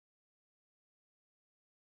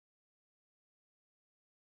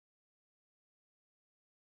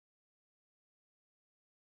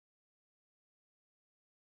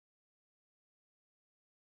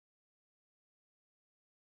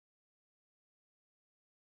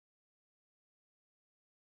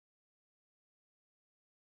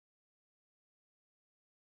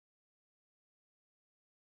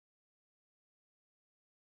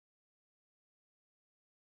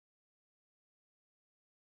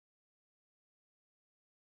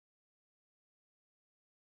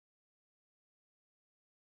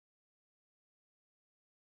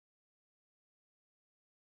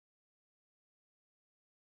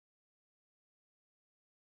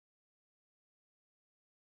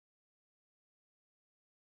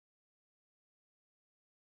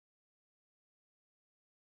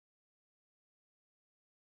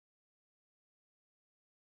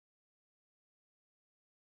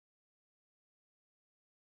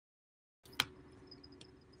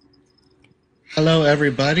Hello,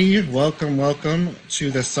 everybody. Welcome to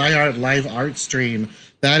the SciArt live art stream.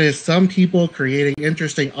 That is some people creating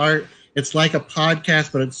interesting art. It's like a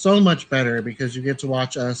podcast, but it's so much better because you get to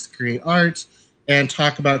watch us create art and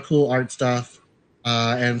talk about cool art stuff.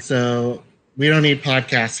 And so we don't need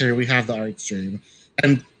podcasts here. We have the art stream.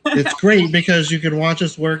 And it's great because you can watch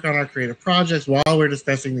us work on our creative projects while we're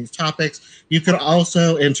discussing these topics. You can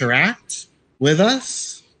also interact with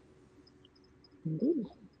us.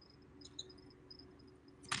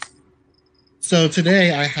 So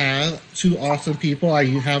today I have two awesome people. I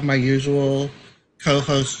have my usual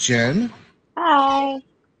co-host Jen. Hi.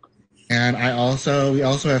 And we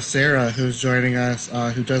also have Sarah who's joining us,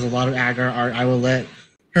 who does a lot of agar art. I will let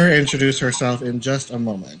her introduce herself in just a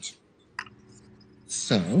moment.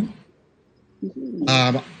 So,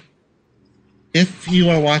 if you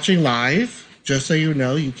are watching live, just so you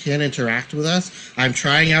know, you can interact with us. I'm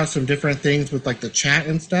trying out some different things with like the chat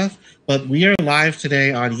and stuff, but we are live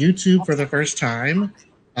today on YouTube for the first time.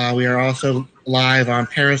 We are also live on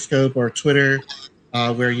Periscope or Twitter,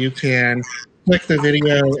 where you can click the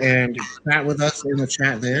video and chat with us in the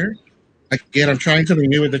chat there. Again, I'm trying something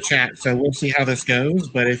new with the chat, so we'll see how this goes.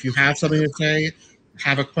 But if you have something to say,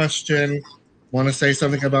 have a question, want to say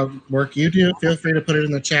something about work you do, feel free to put it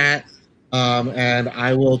in the chat. And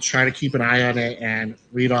I will try to keep an eye on it and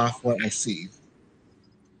read off what I see.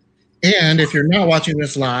 And if you're not watching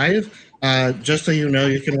this live, just so you know,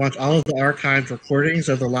 you can watch all of the archived recordings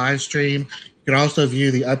of the live stream. You can also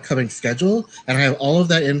view the upcoming schedule, and I have all of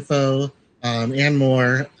that info and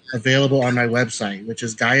more available on my website, which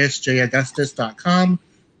is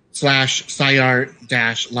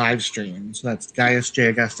gaiusjaugustus.com/SciArt-livestream. So that's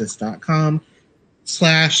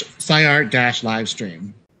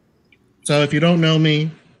gaiusjaugustus.com/SciArt-livestream. So if you don't know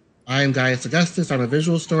me, I am Gaius Augustus. I'm a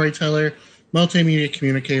visual storyteller, multimedia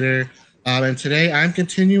communicator, and today I'm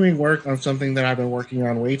continuing work on something that I've been working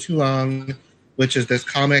on way too long, which is this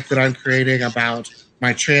comic that I'm creating about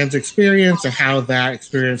my trans experience and how that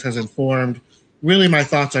experience has informed really my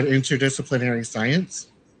thoughts on interdisciplinary science.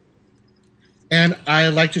 And I'd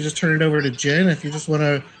like to just turn it over to Jen if you just want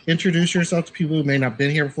to introduce yourself to people who may not have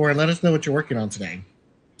been here before and let us know what you're working on today.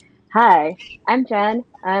 Hi, I'm Jen.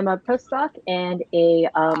 I'm a postdoc and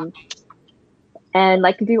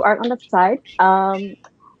like to do art on the side.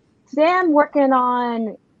 Today I'm working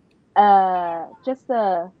on I guess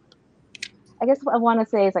what I want to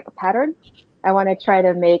say is like a pattern. I want to try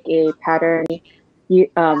to make a pattern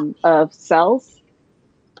of cells,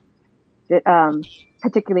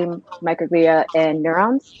 particularly microglia and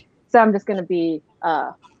neurons. So I'm just going to be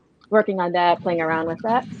working on that, playing around with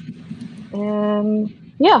that, and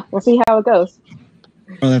yeah, we'll see how it goes.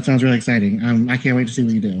 Oh, that sounds really exciting. I can't wait to see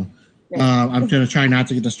what you do. I'm going to try not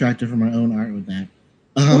to get distracted from my own art with that.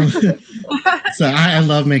 So I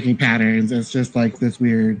love making patterns. It's just like this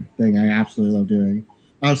weird thing I absolutely love doing.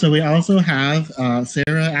 So we also have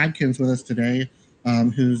Sarah Adkins with us today,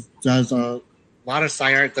 who does a lot of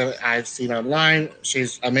SciArt that I've seen online.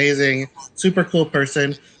 She's amazing, super cool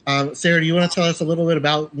person. Sarah, do you want to tell us a little bit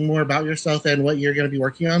more about yourself and what you're going to be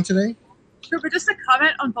working on today? Sure, but just a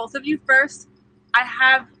comment on both of you first. I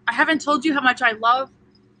haven't told you how much I love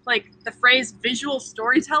like the phrase visual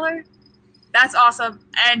storyteller. That's awesome.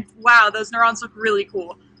 And wow, those neurons look really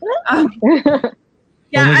cool. Yeah, we're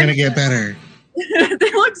gonna get better.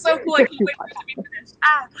 They look so cool. I can't wait for it to be finished.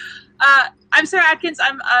 I'm Sarah Adkins.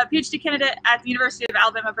 I'm a PhD candidate at the University of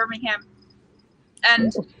Alabama, Birmingham.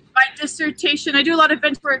 And my dissertation, I do a lot of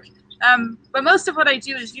bench work, but most of what I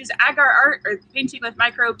do is use agar art, or painting with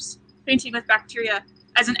microbes, painting with bacteria,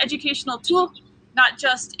 as an educational tool, not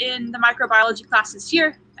just in the microbiology classes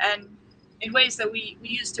here, and in ways that we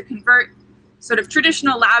use to convert sort of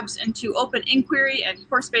traditional labs into open inquiry and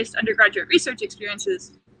course-based undergraduate research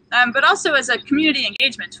experiences, but also as a community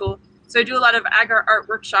engagement tool. So I do a lot of agar art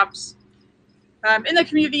workshops in the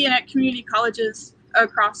community and at community colleges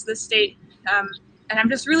across the state. And I'm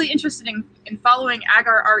just really interested in following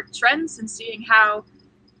agar art trends and seeing how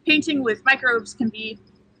painting with microbes can be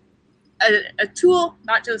a tool,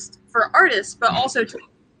 not just for artists, but also to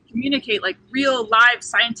communicate like real live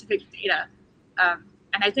scientific data.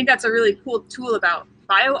 And I think that's a really cool tool about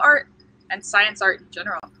bio art and science art in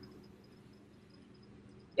general.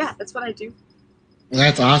 Yeah, that's what I do.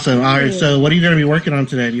 That's awesome. All right, so what are you going to be working on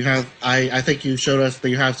today? Do you have, I think you showed us that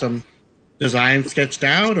you have some designs sketched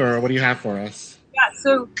out, or what do you have for us? Yeah,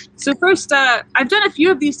 so first, I've done a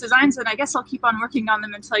few of these designs, and I guess I'll keep on working on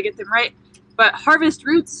them until I get them right. But Harvest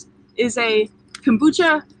Roots is a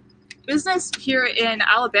kombucha business here in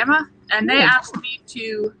Alabama, and they asked me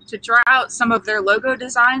to draw out some of their logo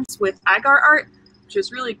designs with agar art, which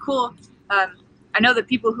is really cool. I know that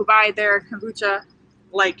people who buy their kombucha,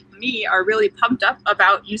 like me, are really pumped up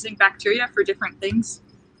about using bacteria for different things.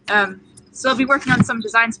 So I'll be working on some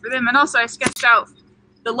designs for them. And also I sketched out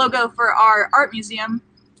the logo for our art museum.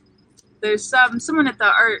 There's someone at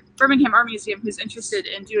the Birmingham Art Museum who's interested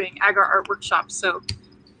in doing agar art workshops. So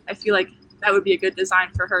I feel like that would be a good design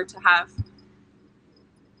for her to have.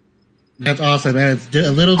 That's awesome, and it's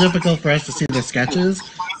a little difficult for us to see the sketches,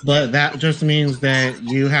 but that just means that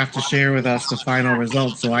you have to share with us the final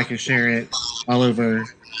results so I can share it all over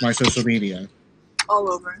my social media.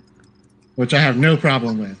 All over. Which I have no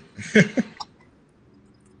problem with.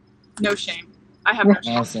 No shame. I have no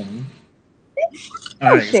shame. Awesome.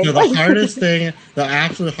 All right, so the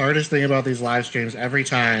absolute hardest thing about these live streams every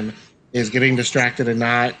time is getting distracted and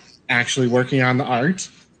not actually working on the art.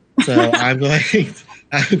 So I'm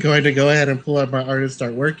going to go ahead and pull up my art and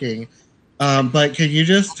start working. But could you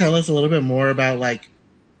just tell us a little bit more about like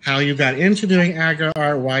how you got into doing agar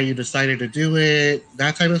art, why you decided to do it,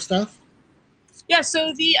 that type of stuff? Yeah,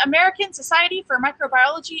 so the American Society for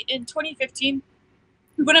Microbiology in 2015,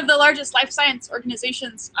 one of the largest life science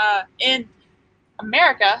organizations in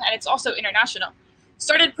America, and it's also international,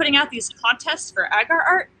 started putting out these contests for agar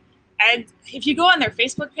art. And if you go on their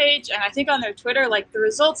Facebook page and I think on their Twitter, like the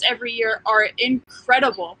results every year are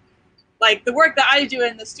incredible. Like the work that I do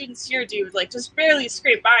and the students here do, like just barely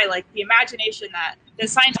scrape by like the imagination that the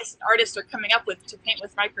scientists and artists are coming up with to paint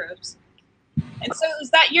with microbes. And so it was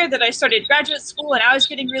that year that I started graduate school, and I was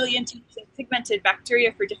getting really into pigmented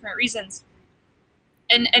bacteria for different reasons.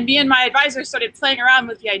 And me and my advisor started playing around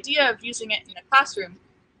with the idea of using it in the classroom.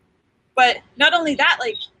 But not only that,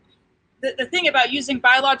 like the thing about using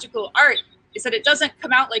biological art is that it doesn't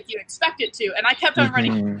come out like you expect it to. And I kept on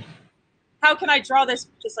running, how can I draw this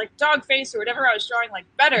just like dog face or whatever I was drawing like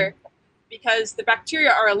better? Because the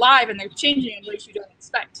bacteria are alive and they're changing in ways you don't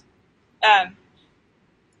expect.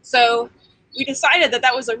 So we decided that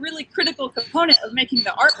that was a really critical component of making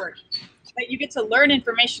the artwork, that you get to learn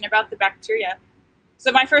information about the bacteria.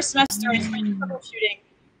 So my first semester I spent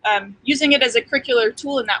troubleshooting, using it as a curricular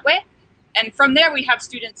tool in that way. And from there we have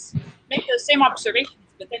students make those same observations,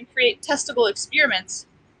 but then create testable experiments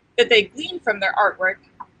that they glean from their artwork.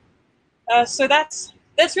 So that's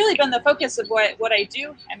really been the focus of what I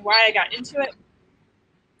do and why I got into it.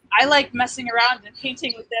 I like messing around and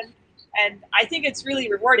painting with them, and I think it's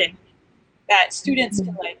really rewarding that students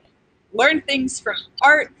can like learn things from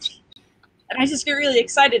art, and I just get really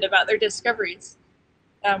excited about their discoveries.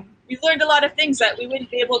 We've learned a lot of things that we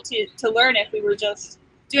wouldn't be able to learn if we were just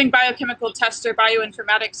doing biochemical tests or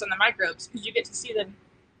bioinformatics on the microbes, because you get to see them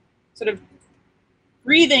sort of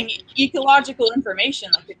breathing ecological information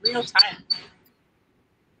like in real time.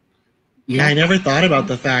 Yeah, I never thought about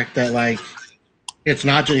the fact that like it's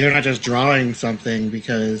not you're not just drawing something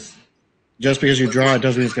because just because you draw it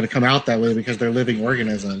doesn't mean it's going to come out that way, because they're living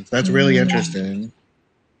organisms. That's really interesting.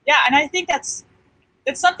 Yeah, and I think it's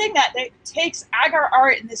something that takes agar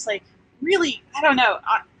art in this like really, I don't know,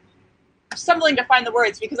 I'm stumbling to find the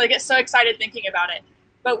words because I get so excited thinking about it.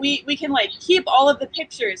 But we can like keep all of the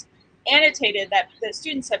pictures annotated that the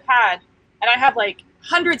students have had, and I have like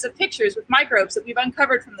hundreds of pictures with microbes that we've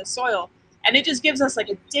uncovered from the soil, and it just gives us like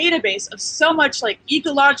a database of so much like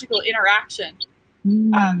ecological interaction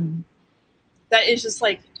that is just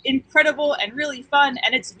like incredible and really fun,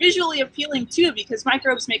 and it's visually appealing too because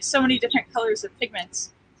microbes make so many different colors of pigments.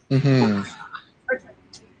 Nope.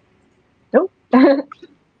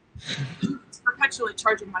 It's perpetually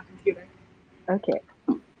charging my computer. Okay.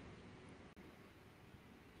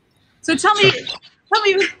 So tell me,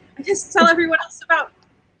 just tell everyone else about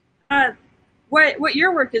what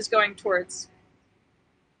your work is going towards.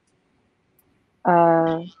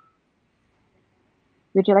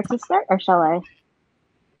 Would you like to start, or shall I?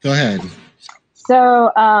 Go ahead. So,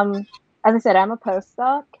 as I said, I'm a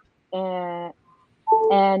postdoc,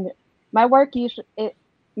 and my work it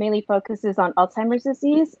mainly focuses on Alzheimer's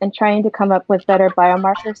disease and trying to come up with better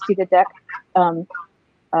biomarkers to detect the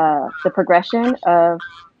progression of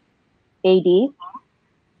AD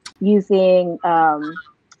using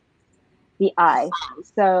the eye.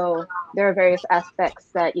 So there are various aspects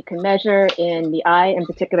that you can measure in the eye, in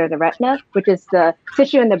particular the retina, which is the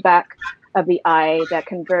tissue in the back of the eye that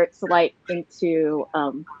converts light into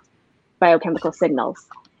biochemical signals.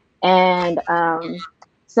 And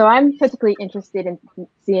so I'm particularly interested in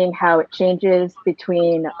seeing how it changes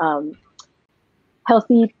between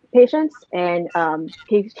healthy patients and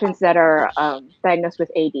patients that are diagnosed with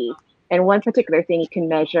AD. And one particular thing you can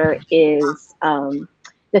measure is the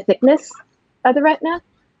thickness of the retina.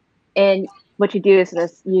 And what you do is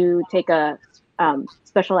this: you take a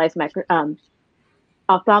specialized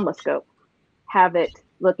ophthalmoscope, have it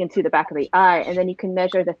look into the back of the eye, and then you can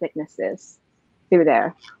measure the thicknesses through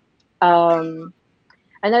there.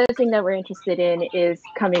 Another thing that we're interested in is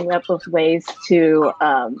coming up with ways to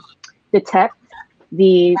detect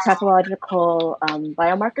the pathological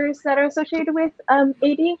biomarkers that are associated with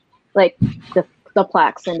AD, like the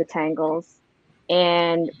plaques and the tangles.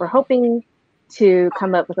 And we're hoping to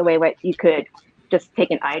come up with a way where you could just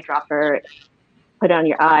take an eyedropper, put it on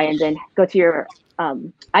your eye, and then go to your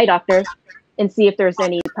eye doctor and see if there's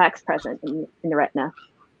any plaques present in the retina.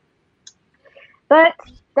 But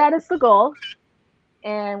that is the goal,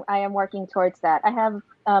 and I am working towards that.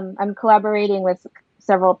 I'm collaborating with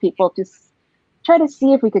several people to try to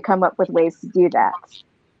see if we could come up with ways to do that.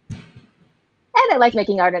 And I like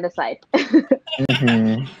making art on the side.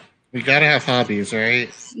 Mm-hmm. We gotta have hobbies, right?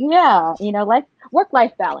 Yeah,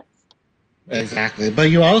 work-life balance. Exactly. But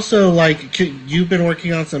you also you've been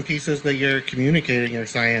working on some pieces that you're communicating your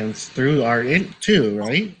science through art too,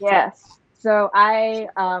 right? Yes. So a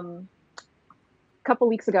couple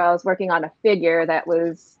weeks ago, I was working on a figure that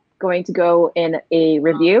was going to go in a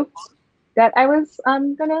review that I was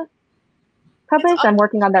gonna publish. I'm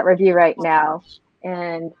working on that review right now,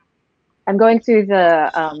 and I'm going through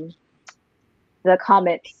the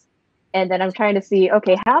comments. And then I'm trying to see,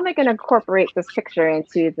 okay, how am I going to incorporate this picture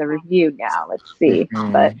into the review now? Let's see.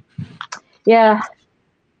 Mm-hmm. But yeah,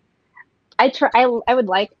 I would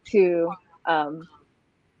like to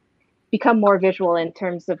become more visual in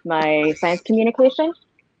terms of my science communication,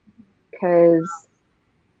 because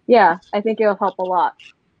yeah, I think it'll help a lot.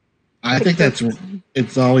 I think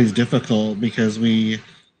it's always difficult because we're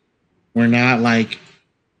not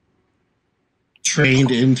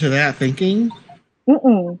trained into that thinking.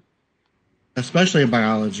 Mm-mm. Especially in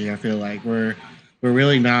biology, I feel like we're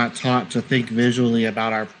really not taught to think visually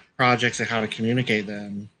about our projects and how to communicate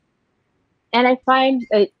them. And I find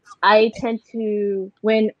that I tend to,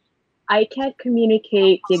 when I can't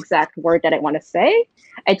communicate the exact word that I want to say,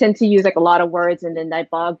 I tend to use a lot of words, and then I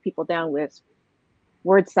bog people down with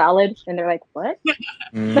word salad, and they're like, what?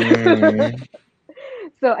 Mm.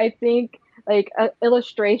 So I think an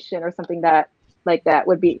illustration or something like that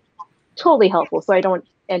would be totally helpful, so I don't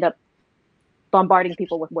end up bombarding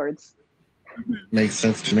people with words. Makes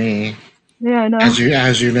sense to me. Yeah, I know. As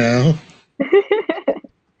you know.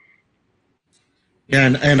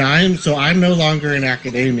 Yeah, and I'm no longer in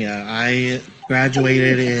academia. I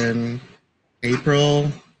graduated in April,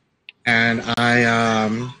 and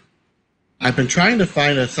I've been trying to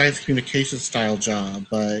find a science communication style job,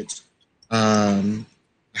 but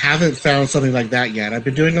haven't found something like that yet. I've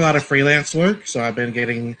been doing a lot of freelance work, so I've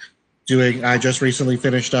been I just recently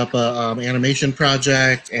finished up a animation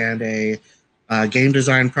project and a game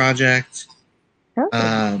design project.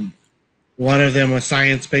 Okay. One of them was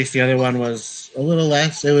science-based. The other one was a little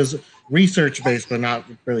less. It was research-based, but not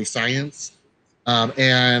really science.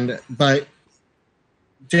 But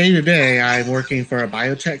day to day, I'm working for a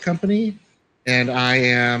biotech company, and I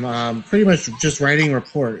am pretty much just writing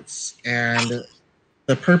reports. And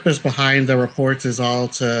the purpose behind the reports is all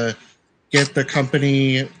to get the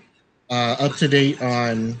company up to date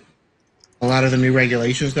on a lot of the new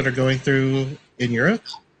regulations that are going through in Europe.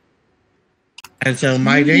 And so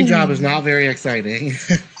my day job is not very exciting.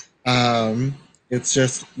 It's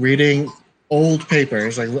just reading old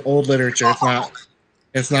papers, old literature.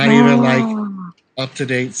 It's not even up to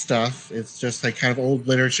date stuff. It's just kind of old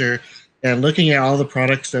literature, and looking at all the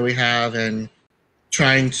products that we have and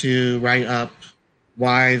trying to write up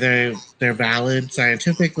why they're valid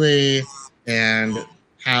scientifically and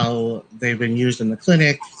how they've been used in the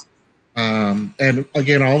clinic. And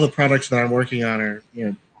again, all the products that I'm working on are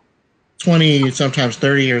 20, sometimes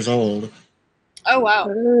 30 years old. Oh, wow.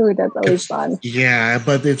 Ooh, that's always fun. Yeah,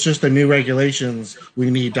 but it's just the new regulations.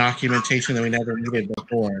 We need documentation that we never needed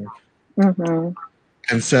before. Mm-hmm.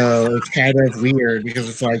 And so it's kind of weird because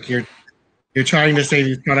it's you're trying to say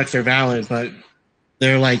these products are valid, but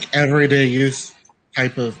they're everyday use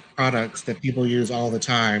type of products that people use all the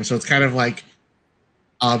time. So it's kind of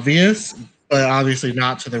obvious, but obviously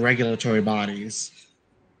not to the regulatory bodies.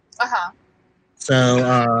 Uh-huh.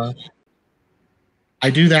 So I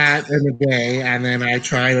do that in the day, and then I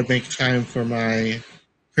try to make time for my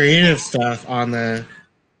creative stuff on the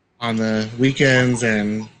weekends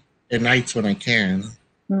and at nights when I can.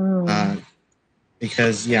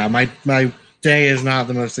 Because my day is not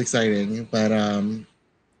the most exciting, but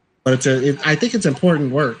I think it's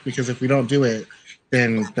important work, because if we don't do it,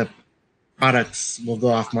 then the products will go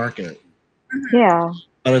off market. Yeah.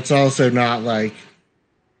 But it's also not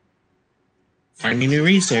finding new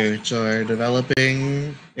research or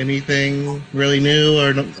developing anything really new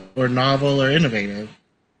or novel or innovative.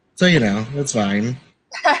 So, it's fine.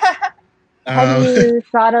 Have you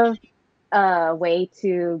thought of a way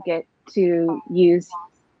to get to use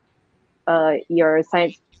your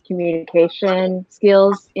science communication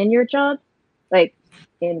skills in your job, like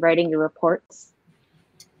in writing your reports?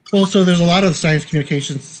 Well, so there's a lot of science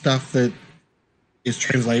communication stuff that is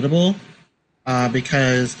translatable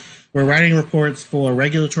because we're writing reports for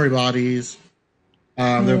regulatory bodies.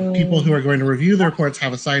 The people who are going to review the reports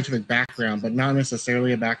have a scientific background, but not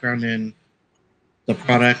necessarily a background in the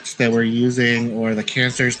products that we're using or the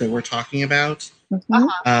cancers that we're talking about.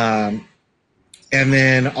 And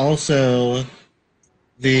then also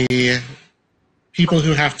the people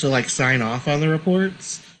who have to like sign off on the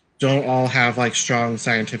reports don't all have like strong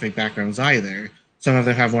scientific backgrounds either. Some of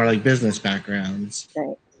them have more like business backgrounds.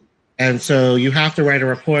 Right. And so you have to write a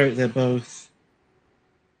report that both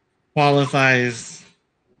qualifies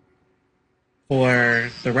for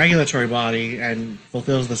the regulatory body and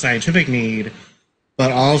fulfills the scientific need, but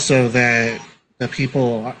also that the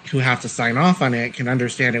people who have to sign off on it can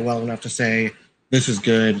understand it well enough to say, this is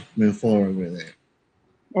good, move forward with it.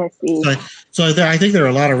 I see. So I think there are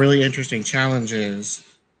a lot of really interesting challenges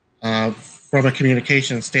from a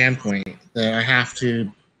communication standpoint that I have to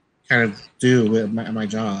kind of do with my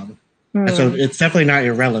job. And so it's definitely not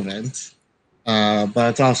irrelevant, but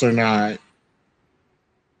it's also not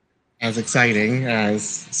as exciting as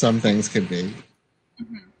some things could be.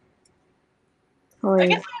 I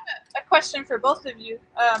guess I have a question for both of you.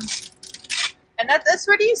 And that's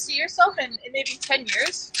where do you see yourself in maybe 10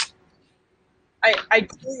 years?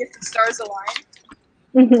 Ideally, if the stars align.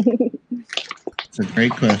 It's a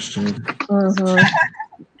great question.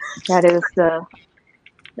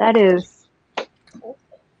 That is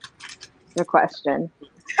the question.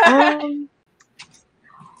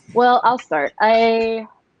 Well, I'll start.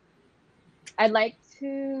 I'd like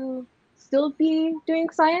to still be doing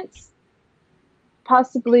science,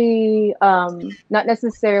 possibly not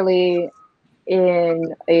necessarily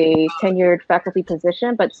in a tenured faculty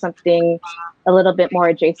position, but something a little bit more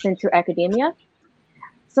adjacent to academia,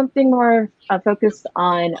 something more focused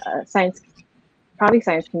on science, probably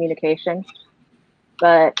science communication.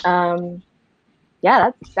 But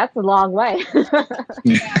yeah, that's a long way.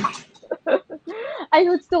 I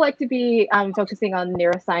would still like to be focusing on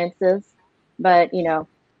neurosciences, but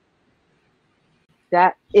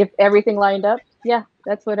that if everything lined up, yeah,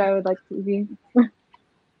 that's what I would like to be.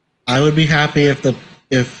 I would be happy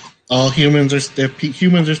if humans are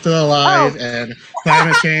still alive and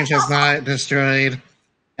climate change has not destroyed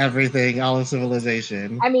everything, all of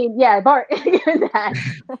civilization. I mean, yeah, that.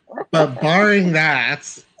 But barring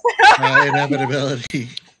that inevitability,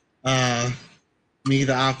 me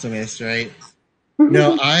the optimist, right?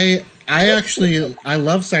 No, I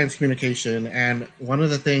love science communication, and one of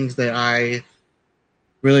the things that I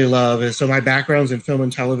really love is, so my background's in film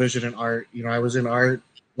and television and art. I was in art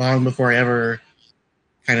long before I ever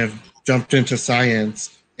kind of jumped into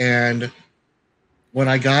science. And when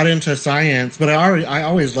I got into science, but I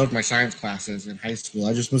always loved my science classes in high school.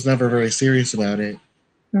 I just was never very serious about it.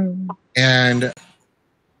 And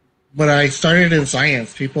when I started in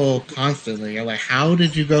science, people constantly are like, how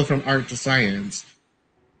did you go from art to science?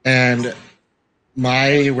 And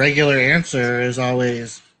my regular answer is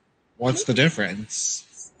always, what's the difference?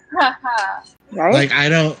 Right? Like, I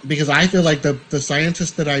don't, because I feel like the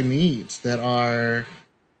scientists that I meet that are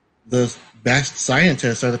the best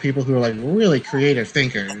scientists are the people who are like really creative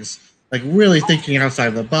thinkers, like really thinking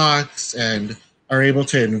outside the box and are able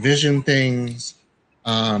to envision things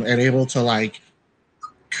and able to like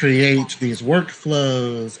create these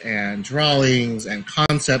workflows and drawings and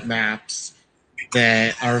concept maps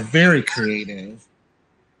that are very creative.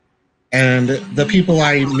 And the people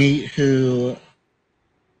I meet who,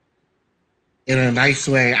 in a nice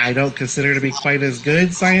way, I don't consider to be quite as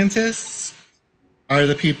good scientists are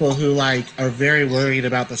the people who like are very worried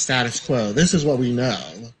about the status quo. This is what we know.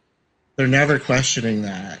 They're never questioning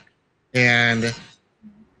that. And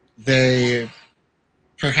they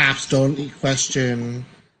perhaps don't question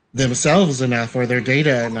themselves enough or their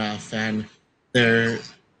data enough, and they're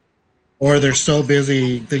so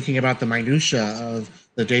busy thinking about the minutia of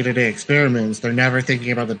the day-to-day experiments, they're never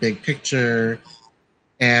thinking about the big picture.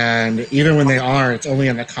 And even when they are, it's only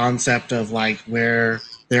in the concept of like where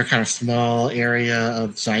their kind of small area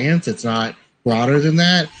of science. It's not broader than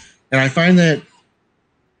that. And I find that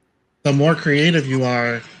the more creative you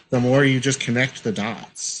are, the more you just connect the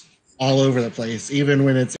dots all over the place, even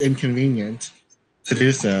when it's inconvenient to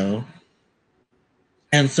do so.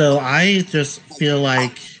 And so I just feel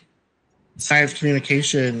like science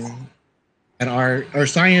communication and art, or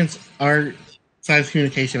science, art, science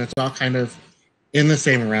communication, it's all kind of in the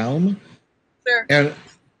same realm. Sure. And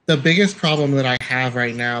the biggest problem that I have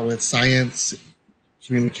right now with science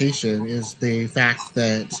communication is the fact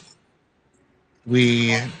that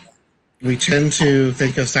we tend to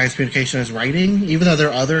think of science communication as writing, even though there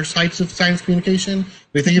are other types of science communication.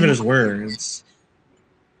 We think of it as words.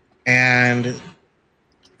 And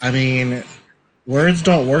I mean, words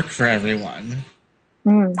don't work for everyone.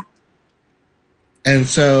 And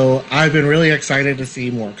so I've been really excited to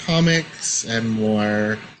see more comics and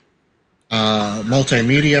more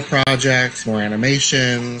multimedia projects, more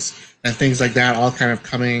animations, and things like that, all kind of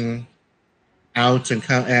coming out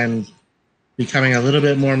and becoming a little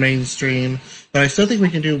bit more mainstream. But I still think we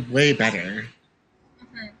can do way better.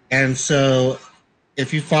 And so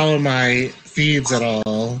if you follow my feeds at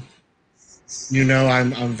all, you know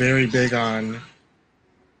I'm very big on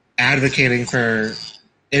advocating for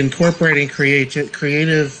incorporating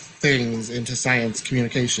creative things into science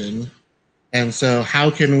communication. And so how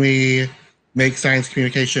can we make science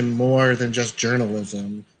communication more than just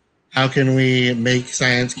journalism? How can we make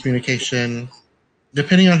science communication,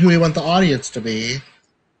 depending on who we want the audience to be,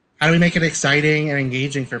 how do we make it exciting and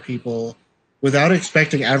engaging for people without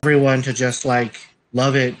expecting everyone to just like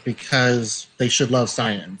love it because they should love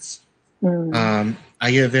science?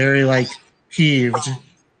 I get very like peeved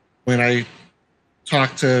when I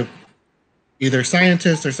talk to either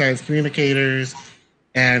scientists or science communicators,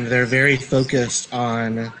 and they're very focused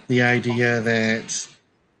on the idea that,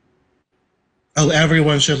 oh,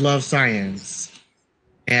 everyone should love science.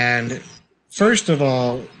 And first of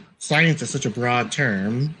all, science is such a broad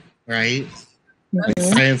term, right? Like,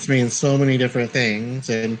 science means so many different things,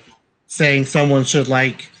 and saying someone should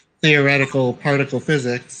like theoretical particle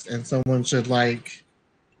physics and someone should like,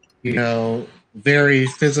 you know, very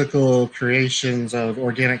physical creations of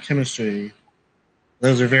organic chemistry,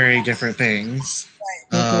 those are very different things.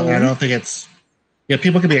 I don't think it's,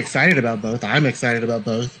 people can be excited about both. I'm excited about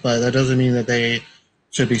both, but that doesn't mean that they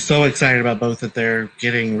should be so excited about both that they're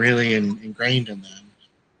getting really ingrained in them.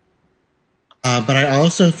 But I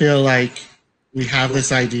also feel like we have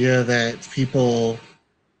this idea that people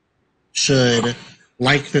should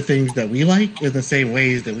like the things that we like in the same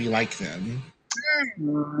ways that we like them.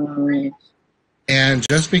 And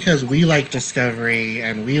just because we like discovery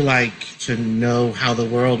and we like to know how the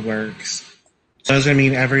world works doesn't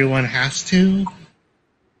mean everyone has to.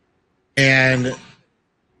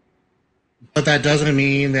 But that doesn't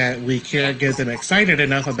mean that we can't get them excited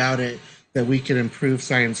enough about it that we can improve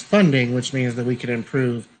science funding, which means that we can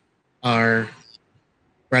improve our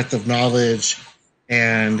breadth of knowledge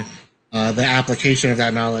and the application of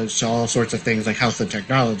that knowledge to all sorts of things like health and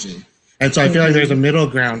technology. And so I feel like there's a middle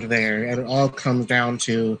ground there, and it all comes down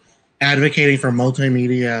to advocating for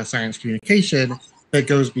multimedia science communication that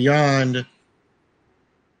goes beyond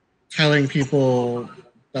telling people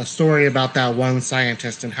a story about that one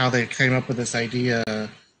scientist and how they came up with this idea,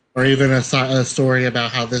 or even a story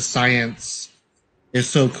about how this science is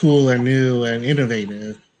so cool and new and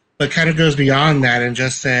innovative, but kind of goes beyond that and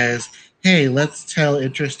just says, hey, let's tell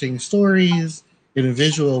interesting stories in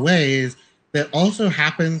visual ways that also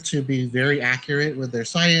happen to be very accurate with their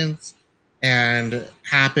science and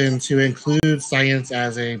happen to include science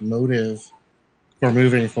as a motive for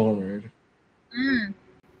moving forward.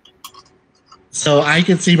 So I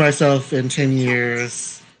could see myself in 10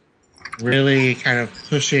 years really kind of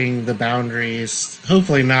pushing the boundaries,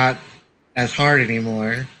 hopefully not as hard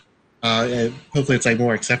anymore. Hopefully it's like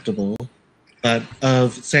more acceptable, but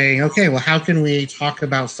of saying, okay, well, how can we talk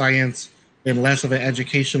about science in less of an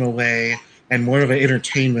educational way and more of an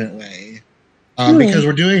entertainment way? Because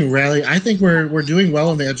we're doing really, I think we're doing well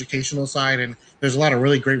on the educational side, and there's a lot of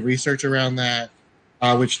really great research around that,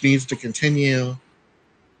 which needs to continue.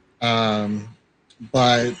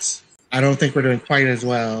 But I don't think we're doing quite as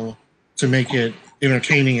well to make it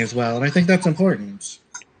entertaining as well. And I think that's important.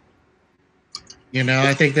 You know,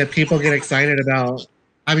 I think that people get excited about,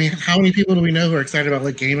 I mean, how many people do we know who are excited about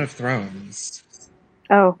like Game of Thrones?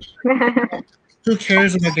 Oh. Who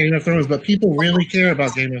cares about Game of Thrones? But people really care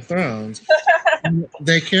about Game of Thrones.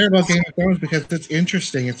 They care about Game of Thrones because it's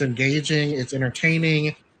interesting, it's engaging, it's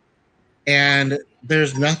entertaining, and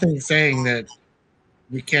there's nothing saying that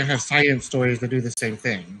we can't have science stories that do the same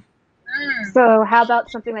thing. So how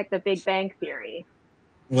about something like The Big Bang Theory?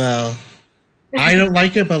 Well, I don't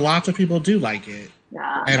like it, but lots of people do like it.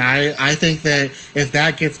 Yeah. And I think that if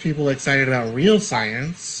that gets people excited about real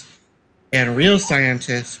science and real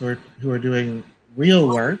scientists who are doing real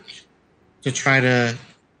work to try to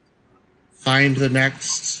find the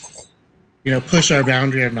next, push our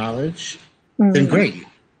boundary of knowledge, then great.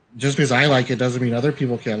 Just because I like it doesn't mean other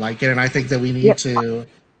people can't like it. And I think that we need to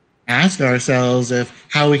ask ourselves if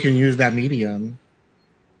how we can use that medium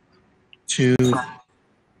to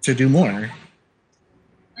do more.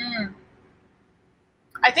 Mm.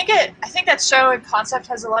 I think that show and concept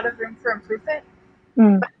has a lot of room for improvement.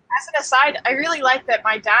 Mm. But as an aside, I really like that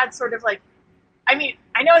my dad sort of like, I mean,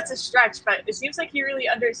 I know it's a stretch, but it seems like he really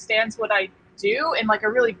understands what I do in like a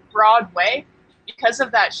really broad way because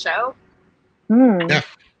of that show. Mm. Yeah.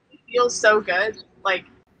 It feels so good. Like,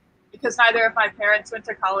 because neither of my parents went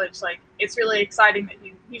to college, like, it's really exciting that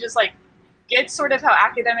he just like gets sort of how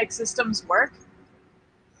academic systems work.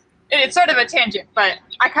 It's sort of a tangent, but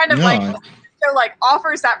I kind of No. like so like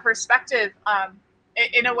offers that perspective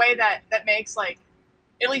in a way that makes like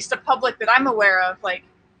at least a public that I'm aware of like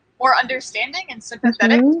more understanding and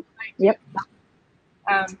sympathetic. Mhm. Yep.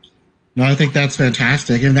 No, I think that's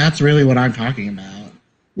fantastic, and that's really what I'm talking about.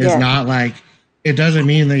 It's Yeah. not like it doesn't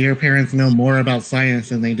mean that your parents know more about science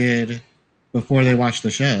than they did before they watched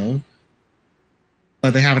the show,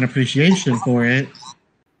 but they have an appreciation for it.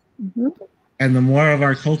 Mm-hmm. And the more of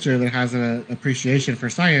our culture that has an appreciation for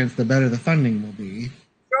science, the better the funding will be.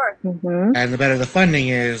 Sure. Mm-hmm. And the better the funding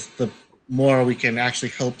is, the more we can actually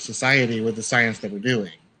help society with the science that we're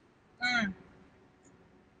doing. Mm.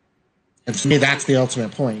 And to me, that's the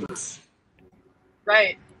ultimate point.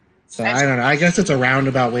 Right. So I don't know. I guess it's a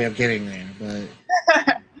roundabout way of getting there,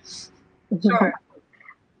 but Sure.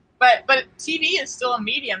 But TV is still a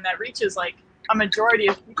medium that reaches like a majority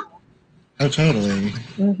of people. oh, totally.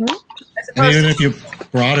 Mm-hmm. And even if you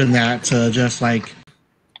broaden that to just like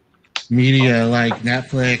media like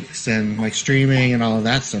Netflix and like streaming and all of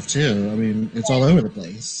that stuff too, I mean, it's all over the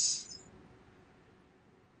place.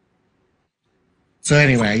 So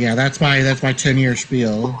anyway, yeah, that's my 10-year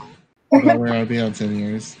spiel about where I'll be on 10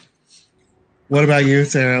 years. What about you,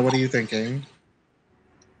 Sarah? What are you thinking?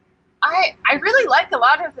 I really like a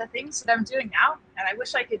lot of the things that I'm doing now, and I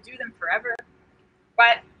wish I could do them forever.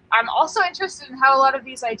 But I'm also interested in how a lot of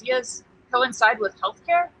these ideas coincide with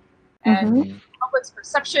healthcare and Mm-hmm. the public's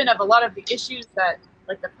perception of a lot of the issues that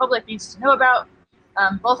like the public needs to know about,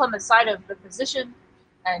 both on the side of the physician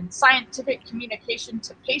and scientific communication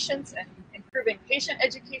to patients and improving patient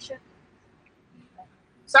education.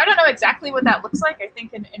 So I don't know exactly what that looks like. I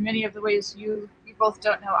think in many of the ways you both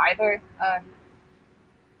don't know either.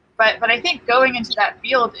 But I think going into that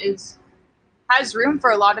field has room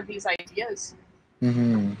for a lot of these ideas.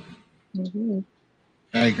 Mm-hmm. Mm-hmm.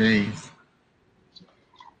 I agree.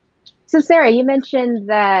 So Sarah, you mentioned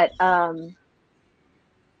that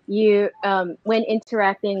you when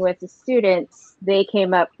interacting with the students, they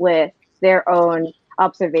came up with their own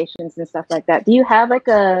observations and stuff like that. Do you have like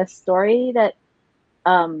a story that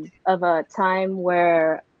of a time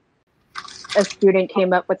where a student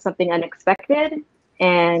came up with something unexpected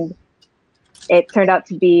and it turned out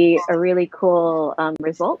to be a really cool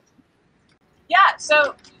result? Yeah,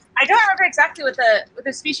 so I don't remember exactly what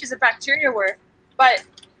the species of bacteria were, but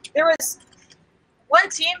there was one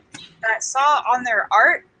team that saw on their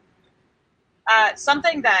art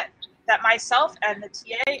something that myself and the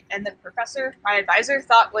TA and the professor, my advisor,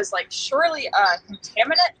 thought was like surely a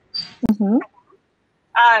contaminant. Mm-hmm.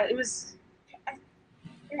 It was,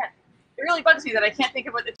 yeah, it really bugs me that I can't think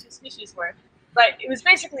of what the two species were, but it was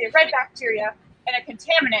basically a red bacteria and a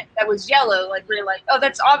contaminant that was yellow. Like we were like, oh,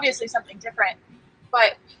 that's obviously something different.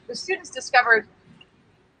 But the students discovered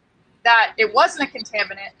that it wasn't a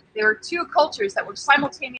contaminant. There were two cultures that were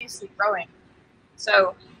simultaneously growing.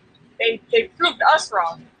 So they proved us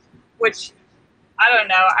wrong, which I don't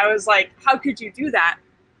know. I was like, how could you do that?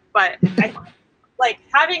 But like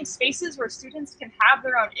having spaces where students can have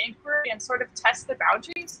their own inquiry and sort of test the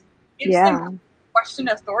boundaries gives them question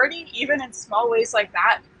authority, even in small ways like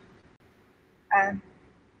that. And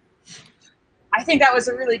I think that was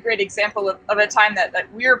a really great example of a time that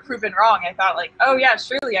we were proven wrong. I thought like, oh yeah,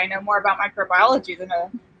 surely I know more about microbiology than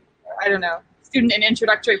I don't know, student in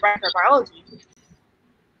introductory microbiology.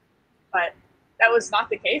 But that was not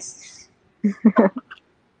the case.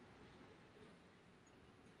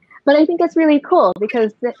 But I think it's really cool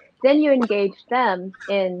because then you engage them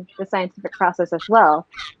in the scientific process as well.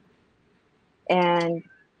 And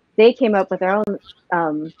they came up with their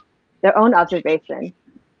own observation.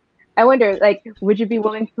 I wonder, like, would you be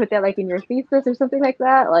willing to put that like in your thesis or something like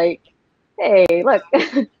that? Like, hey, look,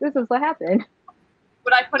 this is what happened.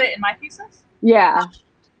 Would I put it in my thesis? Yeah.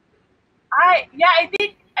 I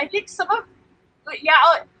think some of,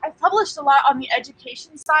 I've published a lot on the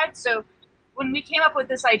education side. So when we came up with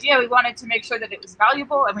this idea, we wanted to make sure that it was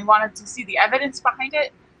valuable and we wanted to see the evidence behind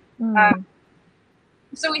it. Mm.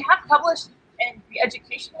 So we have published in the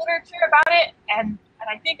education literature about it, and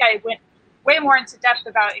I think I went way more into depth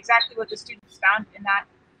about exactly what the students found in that.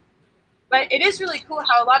 But it is really cool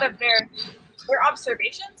how a lot of their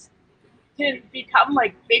observations can become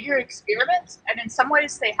like bigger experiments, and in some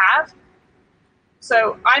ways they have.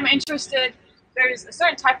 So I'm interested, there's a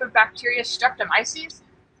certain type of bacteria, Streptomyces,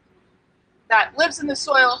 that lives in the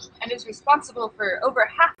soil and is responsible for over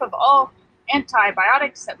half of all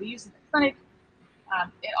antibiotics that we use in the clinic.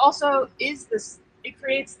 It also is this, it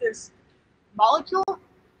creates this molecule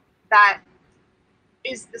that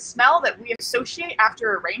is the smell that we associate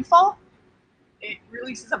after a rainfall. It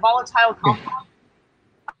releases a volatile compound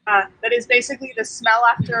that is basically the smell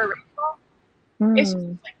after a rainfall. It's just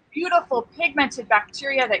like beautiful pigmented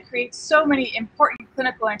bacteria that creates so many important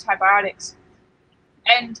clinical antibiotics.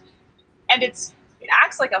 And it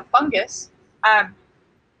acts like a fungus.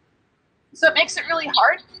 So it makes it really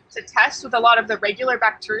hard to test with a lot of the regular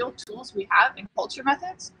bacterial tools we have in culture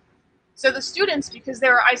methods. So the students, because they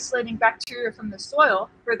were isolating bacteria from the soil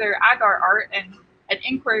for their agar art and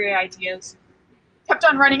inquiry ideas, kept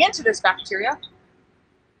on running into this bacteria.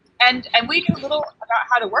 And we knew little about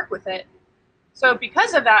how to work with it. So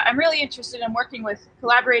because of that, I'm really interested in working with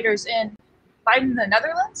collaborators in Leiden, the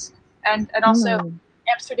Netherlands, and also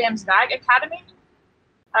Amsterdam's VAG Academy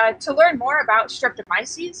to learn more about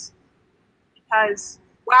Streptomyces, because,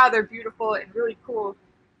 wow, they're beautiful and really cool.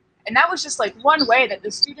 And that was just like one way that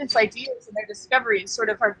the students' ideas and their discoveries sort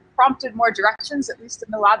of have prompted more directions, at least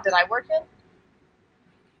in the lab that I work in.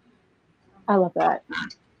 I love that.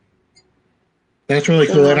 That's really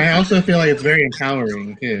cool. And I also feel like it's very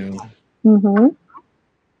empowering too. And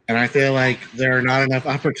I feel like there are not enough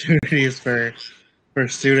opportunities for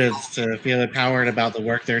students to feel empowered about the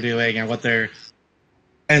work they're doing and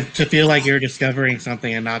and to feel like you're discovering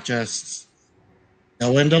something and not just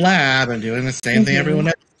going to lab and doing the same thing everyone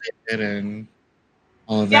else did and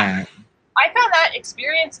all of that. I found that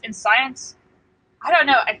experience in science, I don't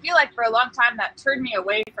know, I feel like for a long time that turned me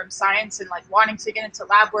away from science and like wanting to get into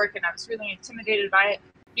lab work, and I was really intimidated by it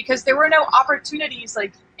because there were no opportunities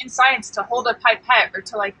like in science to hold a pipette or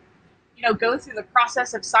to like, you know, go through the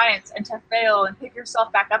process of science and to fail and pick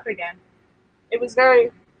yourself back up again. It was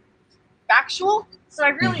very factual. So I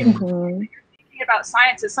really appreciate that you're thinking about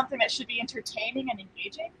science as something that should be entertaining and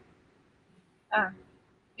engaging.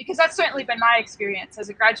 Because that's certainly been my experience as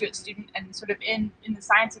a graduate student and sort of in the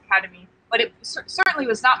Science Academy, but it certainly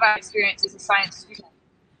was not my experience as a science student.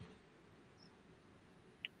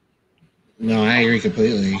 No, I agree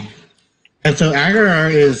completely. And so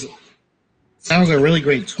agar sounds a really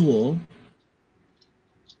great tool.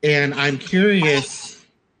 And I'm curious,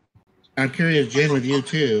 Jen, with you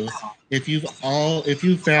too, if you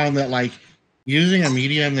found that like using a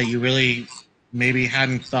medium that you really maybe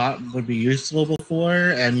hadn't thought would be useful before,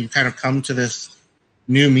 and you kind of come to this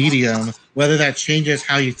new medium, whether that changes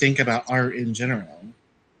how you think about art in general.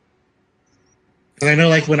 Because I know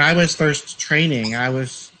like when I was first training, I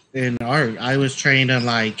was in art, I was trained on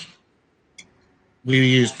like, we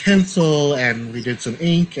used pencil and we did some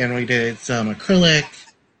ink and we did some acrylic.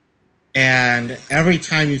 And every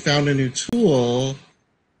time you found a new tool,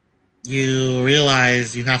 you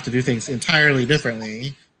realize you have to do things entirely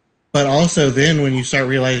differently. But also then when you start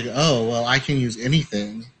realizing, oh, well, I can use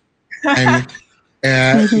anything. And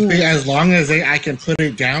as long as I can put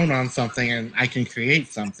it down on something and I can create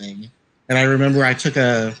something. And I remember I took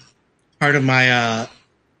a part of my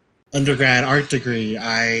undergrad art degree,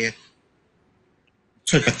 I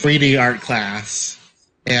took a 3D art class,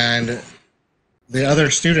 and the other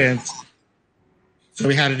students, so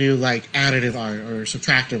we had to do like additive art or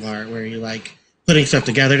subtractive art, where you like putting stuff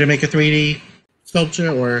together to make a 3D sculpture,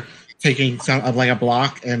 or taking some of like a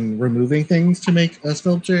block and removing things to make a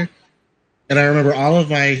sculpture. And I remember all of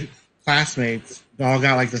my classmates all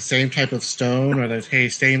got like the same type of stone or the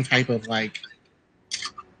same type of like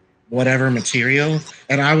whatever material.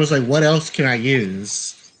 And I was like, what else can I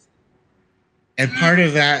use? And part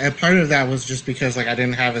of that was just because like I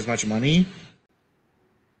didn't have as much money.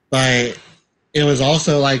 But it was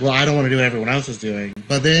also like, well, I don't want to do what everyone else is doing.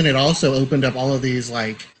 But then it also opened up all of these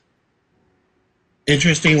like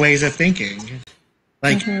interesting ways of thinking.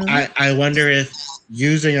 Like I wonder if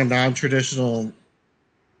using a non-traditional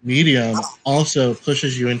medium also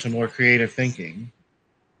pushes you into more creative thinking.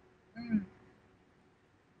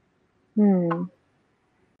 Because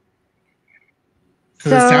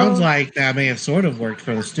it sounds like that may have sort of worked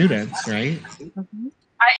for the students, right?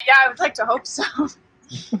 I would like to hope so.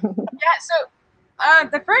 Yeah, so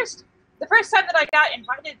the first time that I got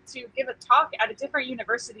invited to give a talk at a different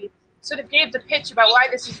university, sort of gave the pitch about why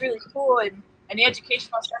this is really cool and the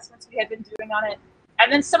educational assessments we had been doing on it.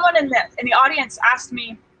 And then someone in the audience asked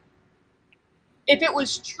me if it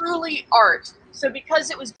was truly art So because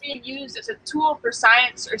it was being used as a tool for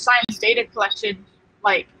science or science data collection,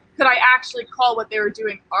 like, could I actually call what they were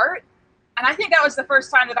doing art? And I think that was the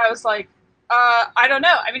first time that I was like, I don't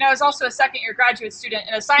know. I mean, I was also a second-year graduate student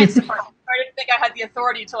in a science department, so I didn't think I had the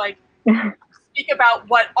authority to, like, speak about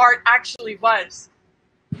what art actually was.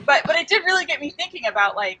 But it did really get me thinking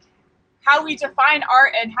about, like, how we define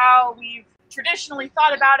art and how we've traditionally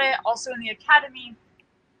thought about it, also in the academy.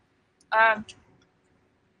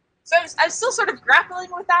 So I'm still sort of grappling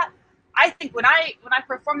with that. I think when I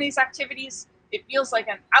perform these activities, it feels like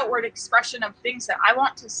an outward expression of things that I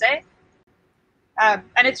want to say. And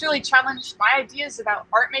it's really challenged my ideas about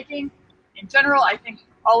art making in general. I think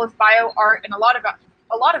all of bio art and a lot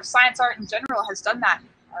of science art in general has done that.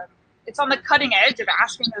 It's on the cutting edge of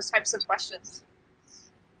asking those types of questions.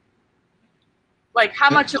 Like, how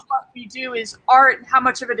much of what we do is art and how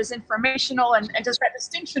much of it is informational, and does that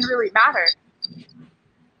distinction really matter?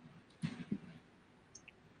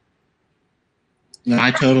 No,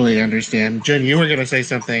 I totally understand. Jen, you were going to say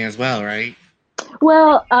something as well, right?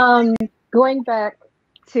 Well, going back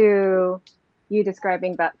to you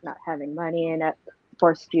describing about not having money, and that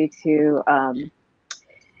forced you to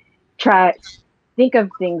think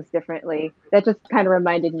of things differently. That just kind of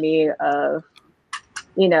reminded me of,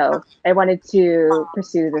 you know, I wanted to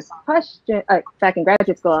pursue this question back in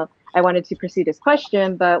graduate school. I wanted to pursue this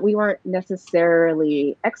question, but we weren't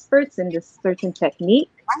necessarily experts in this certain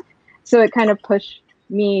technique. So it kind of pushed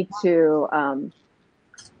me to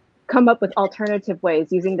come up with alternative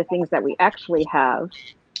ways using the things that we actually have.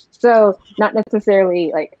 So not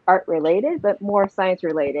necessarily like art related, but more science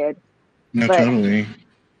related. No, totally.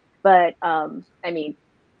 But I mean,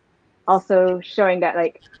 also showing that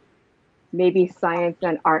like maybe science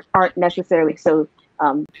and art aren't necessarily so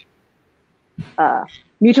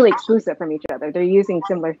mutually exclusive from each other. They're using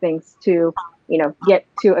similar things to, you know, get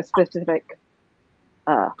to a specific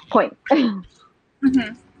point.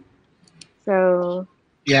 Mm-hmm. So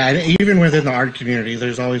yeah, and even within the art community,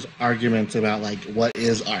 there's always arguments about like what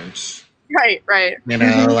is art. Right. You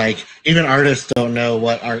know, like even artists don't know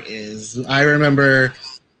what art is. I remember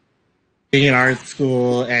being in art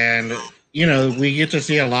school, and you know, we get to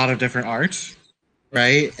see a lot of different art,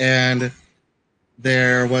 right? And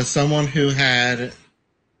there was someone who had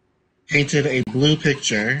painted a blue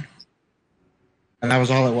picture, and that was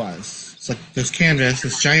all it was. It's like this canvas,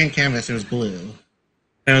 this giant canvas, it was blue.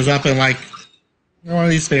 And it was up in like one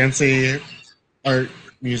of these fancy art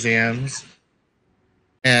museums,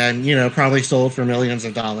 and you know, probably sold for millions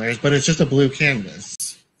of dollars, but it's just a blue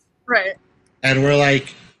canvas. Right. And we're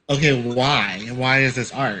like, okay, why? Why is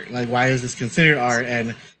this art? Like, why is this considered art?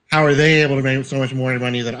 And how are they able to make so much more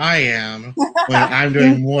money than I am when I'm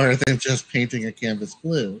doing more than just painting a canvas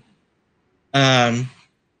blue? And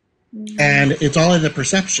it's all in the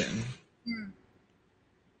perception.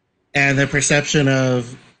 And the perception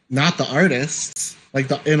of not the artists.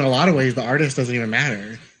 Like, in a lot of ways, the artist doesn't even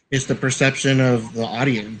matter. It's the perception of the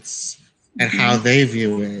audience and how they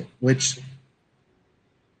view it, which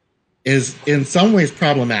is in some ways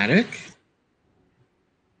problematic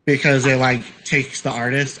because it like takes the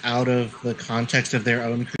artist out of the context of their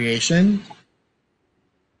own creation.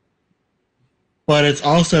 But it's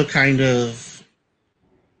also kind of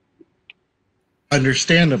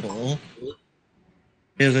understandable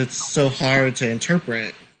because it's so hard to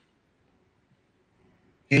interpret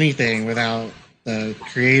anything without the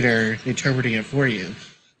creator interpreting it for you.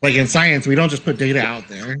 Like in science, we don't just put data out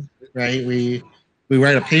there, right? We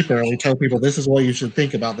write a paper and we tell people this is what you should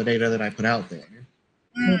think about the data that I put out there.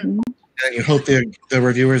 And you hope the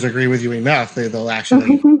reviewers agree with you enough that they'll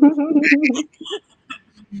actually.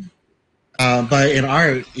 But in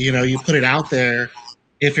art, you know, you put it out there.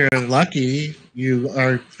 If you're lucky, you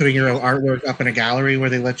are putting your artwork up in a gallery where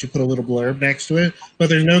they let you put a little blurb next to it, but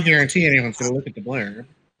there's no guarantee anyone's going to look at the blurb.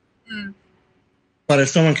 But if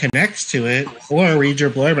someone connects to it or reads your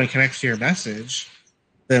blurb and connects to your message,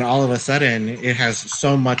 then all of a sudden it has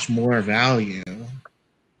so much more value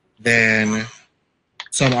than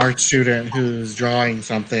some art student who's drawing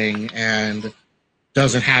something and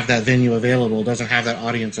doesn't have that venue available, doesn't have that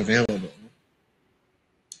audience available.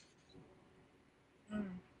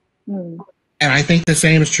 And I think the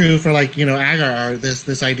same is true for like, you know, agar art,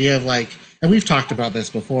 this idea of like, and we've talked about this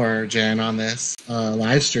before, Jen, on this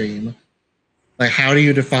live stream. Like, how do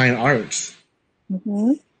you define art?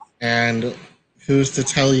 And who's to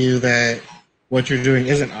tell you that what you're doing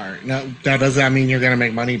isn't art? Now, does that mean you're going to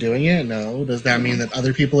make money doing it? No. Does that mean that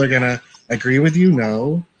other people are going to agree with you?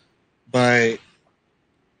 No. But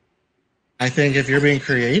I think if you're being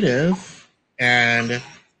creative and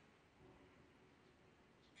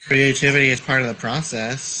creativity is part of the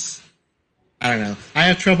process, I don't know. I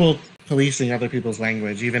have trouble policing other people's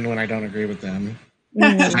language, even when I don't agree with them.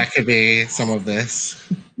 Mm, That could be some of this.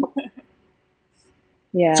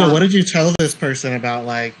 yeah. So, what did you tell this person about,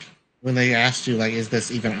 like, when they asked you, like, is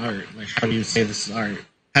this even art? Like, how do you say this is art?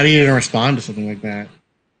 How do you even respond to something like that?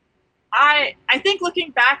 I think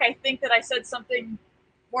looking back, I think that I said something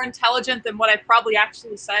more intelligent than what I probably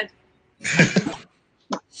actually said.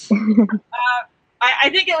 I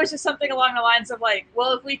think it was just something along the lines of like,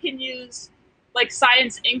 well, if we can use like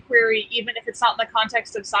science inquiry, even if it's not in the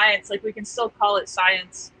context of science, like we can still call it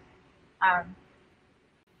science.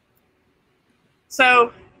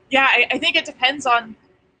 So yeah, I think it depends on,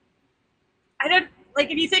 I don't, like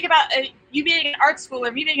if you think about you being in art school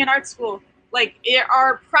or me being in art school, like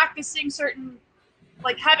are practicing certain,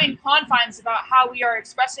 like having confines about how we are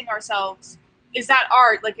expressing ourselves, is that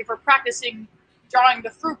art? Like if we're practicing drawing the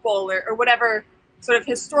fruit bowl or whatever sort of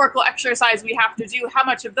historical exercise we have to do, how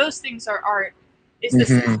much of those things are art? Is this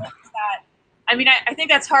that? I mean, I think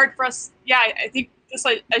that's hard for us. Yeah, I think just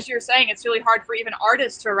like as you're saying, it's really hard for even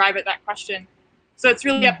artists to arrive at that question. So it's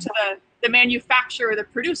really up to the manufacturer, the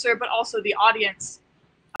producer, but also the audience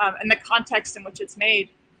and the context in which it's made.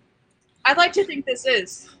 I'd like to think this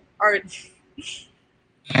is art.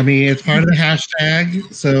 I mean, it's part of the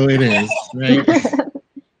hashtag, so it is, right?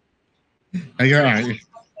 You're right.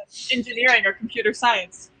 Engineering or computer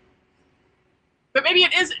science. But maybe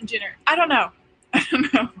it is engineering. I don't know. I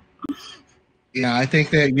don't know. Yeah, I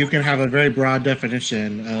think that you can have a very broad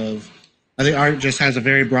definition of, I think art just has a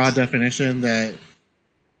very broad definition that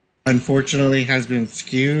unfortunately has been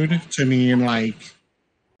skewed to mean like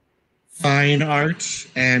fine art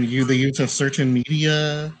and the use of certain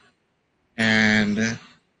media and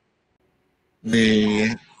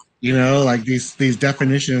the, you know, like these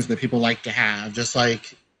definitions that people like to have, just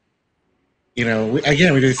like, you know, we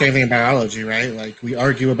do the same thing in biology, right? Like we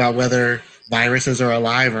argue about whether viruses are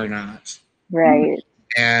alive or not. Right.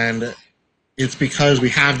 And it's because we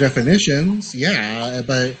have definitions, yeah,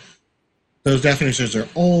 but those definitions are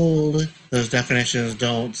old. Those definitions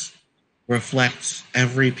don't reflect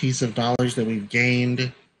every piece of knowledge that we've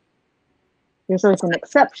gained. There's always an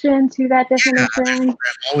exception to that definition. Yeah, there's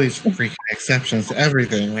always freaking exceptions to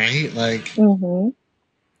everything, right? Like,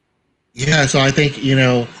 yeah, so I think, you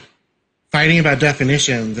know, fighting about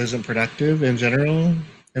definitions isn't productive in general,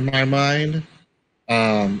 in my mind.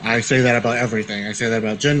 I say that about everything. I say that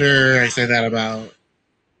about gender. I say that about,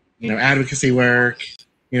 you know, advocacy work.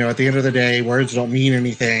 You know, at the end of the day, words don't mean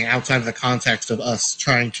anything outside of the context of us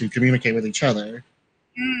trying to communicate with each other.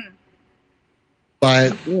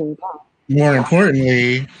 But more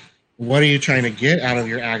importantly, what are you trying to get out of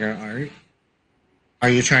your agar art? Are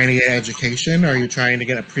you trying to get education? Are you trying to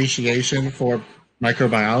get appreciation for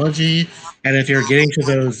microbiology? And if you're getting to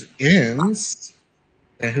those ends,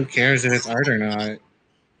 then who cares if it's art or not?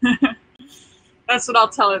 That's what I'll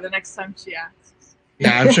tell her the next time she asks.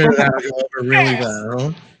 Yeah, I'm sure that'll go over really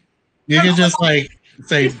well. You can just like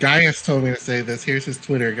say, Gaius told me to say this. Here's his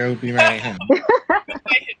Twitter. Go be mad at him.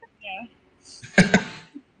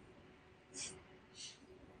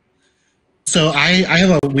 So I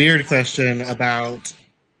have a weird question about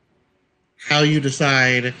how you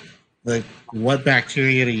decide like what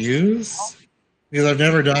bacteria to use, because I've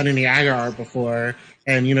never done any agar art before.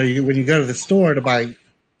 And you know, when you go to the store to buy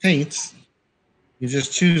paints, you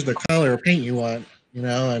just choose the color of paint you want, you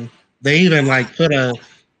know, and they even like put a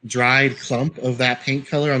dried clump of that paint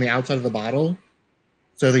color on the outside of the bottle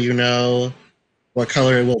so that you know what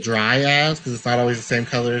color it will dry as, because it's not always the same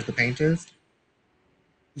color as the paint is.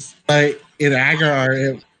 But in agar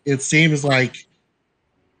art, it seems like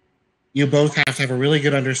you both have to have a really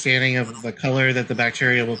good understanding of the color that the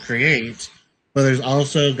bacteria will create, but there's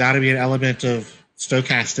also got to be an element of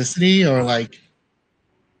stochasticity, or like,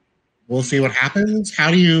 we'll see what happens.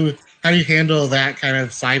 How do you handle that kind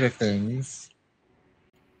of side of things?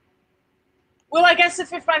 Well, I guess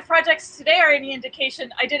if my projects today are any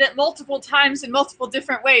indication, I did it multiple times in multiple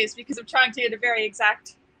different ways because I'm trying to get a very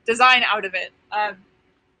exact design out of it.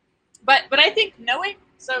 But I think knowing,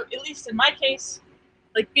 so at least in my case,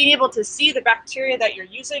 like being able to see the bacteria that you're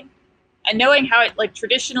using and knowing how it like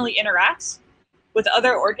traditionally interacts with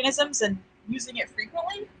other organisms and using it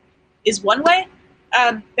frequently is one way.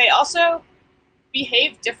 They also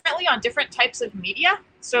behave differently on different types of media.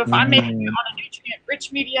 So if I'm making it on a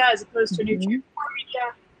nutrient-rich media as opposed to a nutrient-poor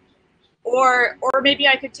media, or maybe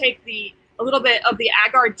I could take a little bit of the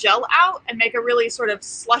agar gel out and make a really sort of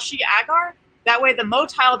slushy agar. That way the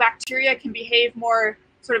motile bacteria can behave more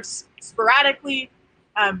sort of sporadically,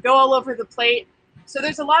 go all over the plate. So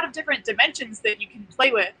there's a lot of different dimensions that you can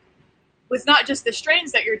play with not just the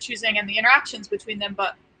strains that you're choosing and the interactions between them,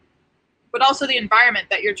 but but also the environment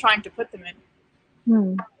that you're trying to put them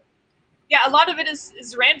in. Yeah, a lot of it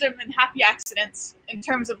is random and happy accidents in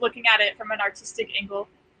terms of looking at it from an artistic angle.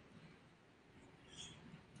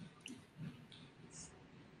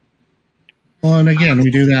 Well, and again,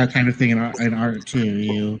 we do that kind of thing in art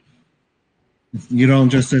too. You don't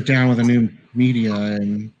just sit down with a new media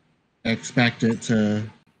and expect the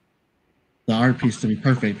art piece to be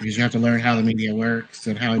perfect, because you have to learn how the media works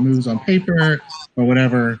and how it moves on paper or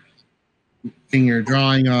whatever thing you're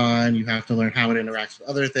drawing on. You have to learn how it interacts with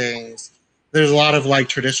other things. There's a lot of like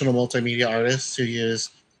traditional multimedia artists who use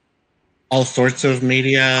all sorts of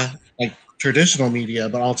media, like traditional media,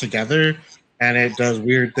 but all together, and it does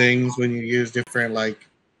weird things when you use different like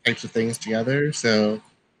types of things together. So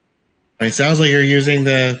it sounds like you're using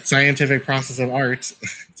the scientific process of art,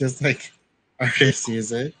 just like artists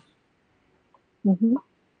use it. Mm-hmm.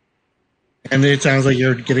 And it sounds like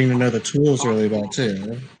you're getting to know the tools really well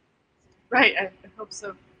too. Right, I hope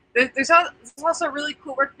so. There's also really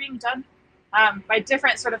cool work being done by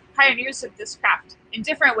different sort of pioneers of this craft in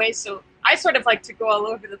different ways. So I sort of like to go all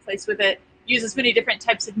over the place with it, use as many different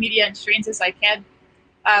types of media and strains as I can.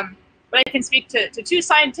 But I can speak to two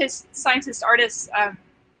scientist artists,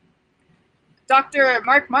 Dr.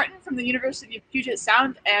 Mark Martin from the University of Puget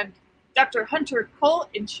Sound and Dr. Hunter Cole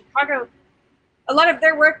in Chicago. A lot of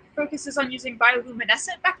their work focuses on using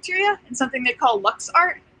bioluminescent bacteria in something they call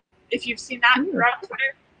SciArt. If you've seen that around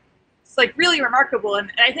Twitter, it's like really remarkable.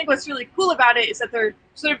 And I think what's really cool about it is that they're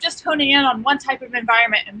sort of just honing in on one type of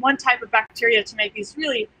environment and one type of bacteria to make these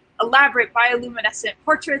really elaborate bioluminescent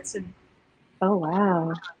portraits and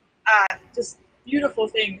just beautiful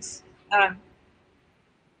things. I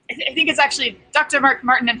think it's actually Dr. Mark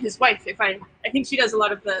Martin and his wife. I think she does a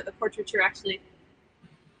lot of the portraiture actually.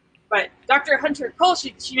 But Dr. Hunter Cole,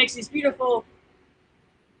 she makes these beautiful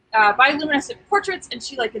bioluminescent portraits, and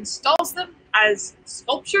she like installs them as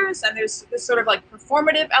sculptures. And there's this sort of like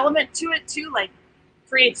performative element to it too, like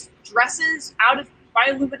creates dresses out of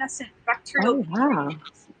bioluminescent bacterial.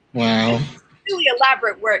 Wow. Really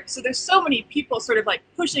elaborate work. So there's so many people sort of like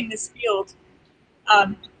pushing this field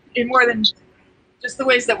in more than just the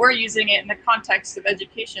ways that we're using it in the context of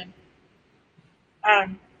education.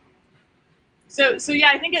 So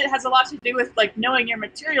yeah, I think it has a lot to do with like knowing your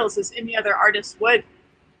materials as any other artist would.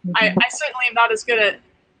 I certainly am not as good at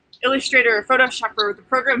Illustrator or Photoshop or the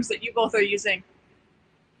programs that you both are using.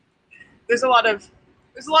 There's a lot of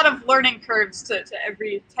learning curves to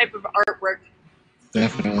every type of artwork.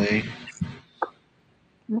 Definitely.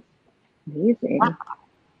 Amazing.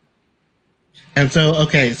 And so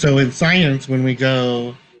in science, when we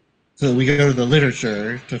go to the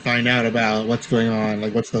literature to find out about what's going on,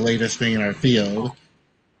 like what's the latest thing in our field.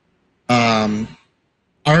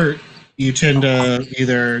 Art, you tend to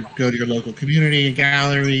either go to your local community and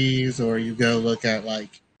galleries, or you go look at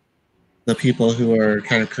like the people who are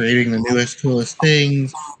kind of creating the newest, coolest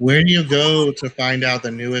things. Where do you go to find out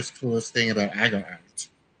the newest, coolest thing about ag art?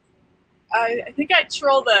 I think I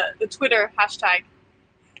troll the Twitter hashtag.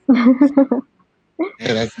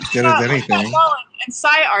 Yeah, that's as good as anything. And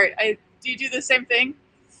SciArt, do you do the same thing?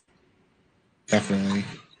 Definitely.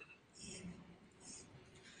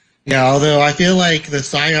 Yeah, although I feel like the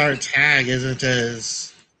SciArt tag isn't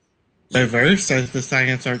as diverse as the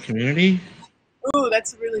science art community. Ooh,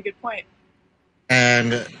 that's a really good point.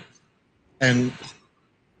 And the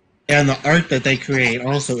art that they create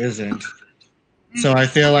also isn't. So I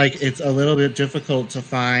feel like it's a little bit difficult to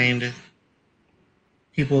find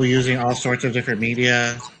people using all sorts of different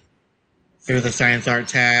media through the science art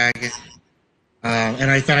tag.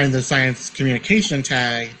 And I find the science communication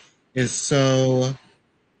tag is so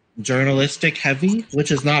journalistic heavy,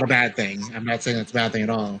 which is not a bad thing. I'm not saying it's a bad thing at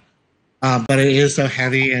all. But it is so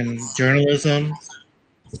heavy in journalism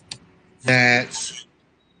that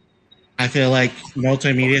I feel like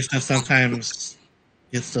multimedia stuff sometimes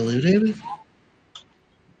gets diluted.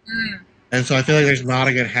 And so I feel like there's not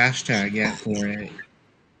a good hashtag yet for it.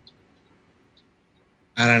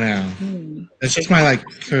 I don't know. It's just my like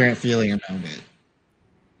current feeling about it.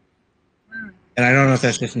 And I don't know if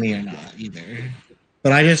that's just me or not either.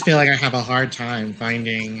 But I just feel like I have a hard time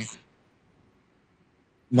finding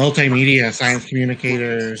multimedia science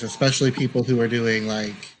communicators, especially people who are doing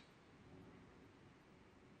like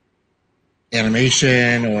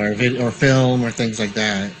animation or film or things like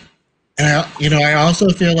that. And I also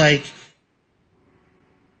feel like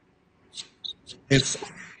it's,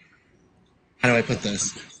 how do I put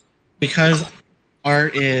this? Because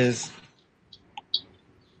art is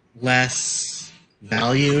less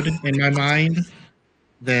valued in my mind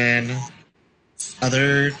than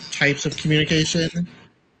other types of communication.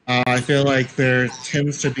 I feel like there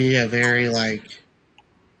tends to be a very like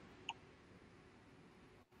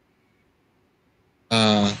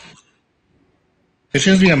there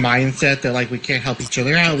tends to be a mindset that like we can't help each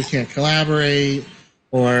other out, we can't collaborate,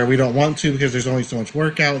 or we don't want to because there's only so much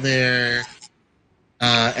work out there.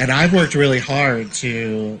 And I've worked really hard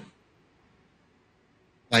to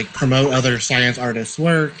like promote other science artists'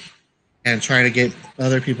 work and try to get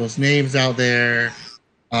other people's names out there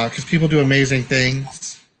because people do amazing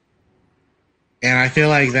things. And I feel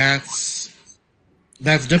like that's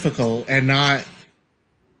difficult, and not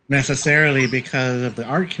necessarily because of the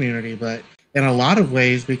art community, but in a lot of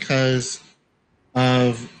ways because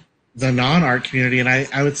of the non-art community, and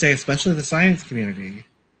I would say especially the science community.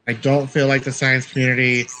 I don't feel like the science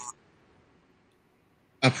community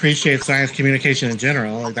appreciates science communication in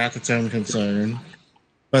general. Like, that's its own concern.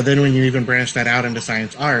 But then when you even branch that out into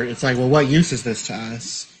science art, it's like, well, what use is this to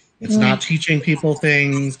us? It's not teaching people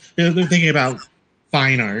things. They're thinking about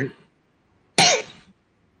fine art. And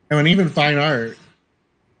when even fine art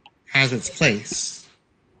has its place.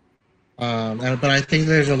 But I think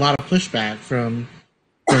there's a lot of pushback from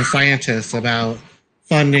scientists about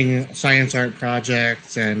funding science art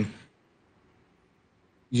projects and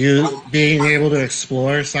you being able to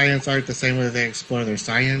explore science art the same way they explore their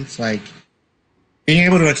science. Like, being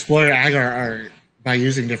able to explore agar art by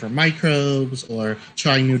using different microbes or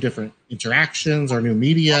trying new different interactions or new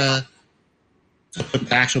media to put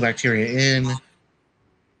the actual bacteria in.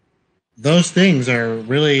 Those things are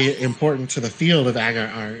really important to the field of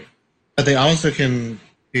agar art, but they also can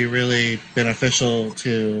be really beneficial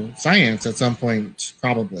to science at some point,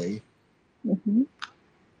 probably. Mm-hmm.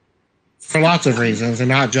 For lots of reasons, and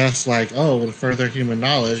not just like, oh, to further human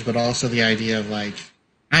knowledge, but also the idea of like,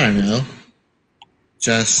 I don't know,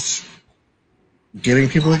 just getting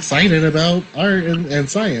people excited about art and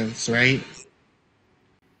science, right?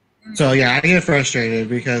 So yeah, I get frustrated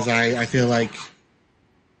because I feel like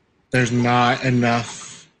there's not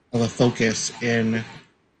enough of a focus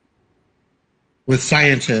with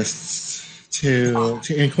scientists to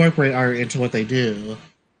incorporate art into what they do,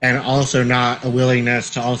 and also not a willingness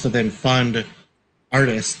to also then fund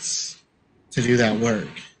artists to do that work.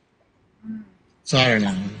 So I don't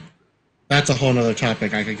know. That's a whole nother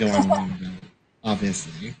topic I could go on about,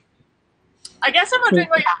 obviously. I guess I'm wondering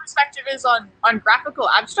what your perspective is on graphical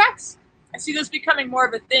abstracts. I see those becoming more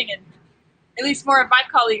of a thing, and at least more of my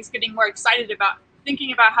colleagues getting more excited about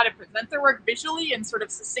thinking about how to present their work visually and sort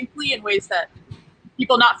of succinctly in ways that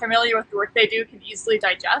people not familiar with the work they do can easily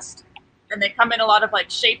digest. And they come in a lot of like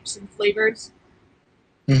shapes and flavors.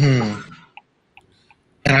 Mm-hmm.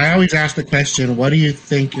 And I always ask the question, what do you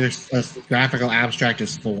think your graphical abstract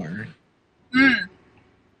is for?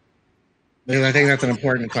 Because I think that's an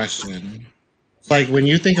important question. Like, when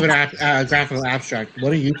you think of a graphical abstract,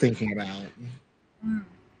 what are you thinking about?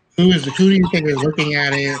 Who do you think is looking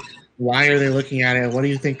at it? Why are they looking at it? What do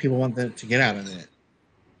you think people want them to get out of it?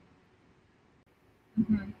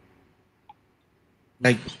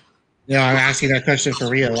 Like, you know, I'm asking that question for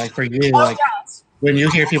real. Like, for you, like, when you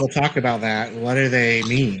hear people talk about that, what do they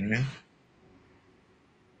mean?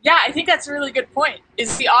 Yeah, I think that's a really good point.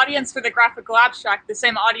 Is the audience for the graphical abstract the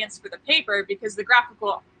same audience for the paper? Because the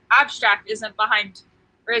graphical abstract isn't behind,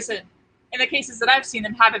 or isn't, in the cases that I've seen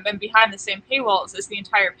them, haven't been behind the same paywalls as the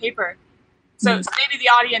entire paper. So maybe the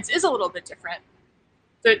audience is a little bit different,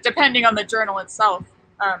 depending on the journal itself,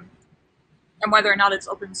 and whether or not it's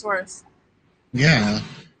open source. Yeah.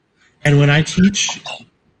 And when I teach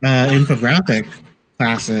infographic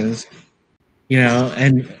classes, you know,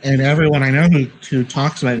 and everyone I know who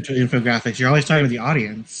talks about infographics, you're always talking to the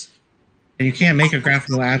audience. And you can't make a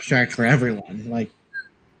graphical abstract for everyone. Like,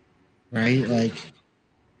 right? Like,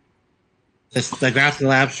 the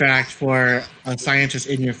graphical abstract for a scientist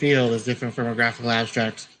in your field is different from a graphical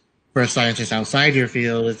abstract for a scientist outside your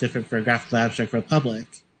field, is different for a graphical abstract for the public.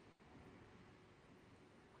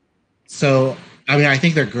 So, I mean, I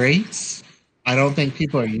think they're great. I don't think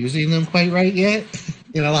people are using them quite right yet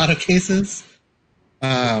in a lot of cases.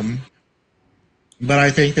 But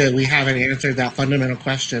I think that we haven't answered that fundamental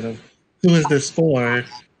question of who is this for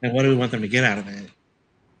and what do we want them to get out of it?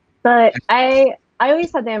 But I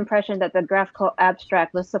always had the impression that the graphical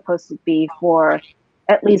abstract was supposed to be for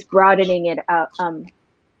at least broadening it out,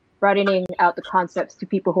 broadening out the concepts to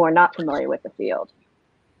people who are not familiar with the field.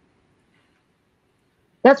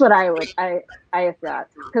 That's what I thought,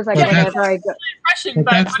 because like whenever I go, but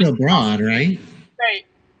that's still broad, right? Right.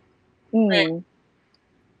 Right.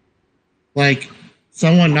 Like,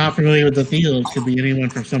 someone not familiar with the field could be anyone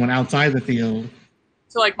from someone outside the field.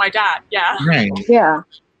 So like my dad, yeah. Right. Yeah.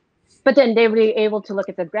 But then they were able to look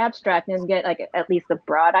at the abstract and get like at least a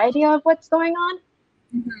broad idea of what's going on.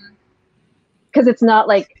 Because it's not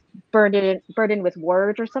like burdened with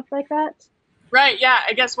words or stuff like that. Right. Yeah.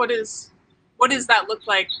 I guess what does that look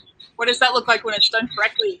like? What does that look like when it's done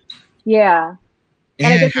correctly? Yeah.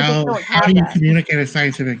 And how do you communicate a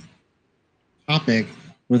scientific topic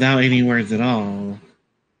without any words at all?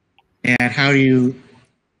 And how do you,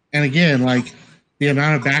 and again, like the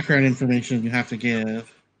amount of background information you have to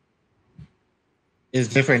give is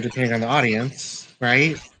different depending on the audience,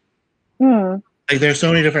 right? Like there's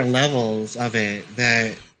so many different levels of it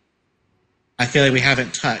that I feel like we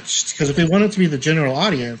haven't touched. Because if we want it to be the general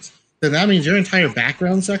audience, then that means your entire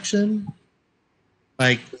background section,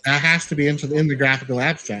 like that has to be in the graphical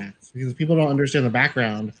abstracts. Because if people don't understand the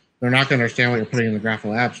background, they're not going to understand what you're putting in the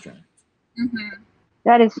graphical abstract.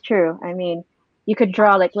 That is true. I mean, you could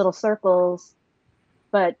draw like little circles,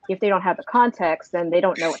 but if they don't have the context, then they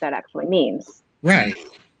don't know what that actually means. Right.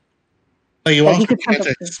 But you also can't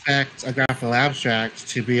expect a graphical abstract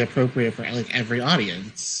to be appropriate for like every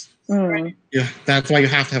audience. That's why you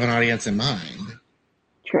have to have an audience in mind.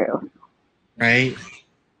 True. Right.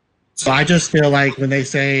 So I just feel like when they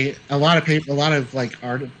say a lot of like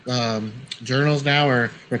art journals now are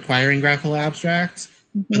requiring graphical abstracts,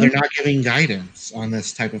 but they're not giving guidance on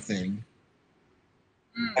this type of thing.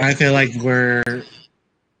 And I feel like we're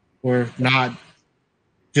not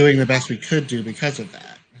doing the best we could do because of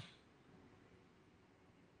that.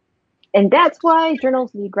 And that's why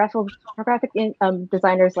journals need graphic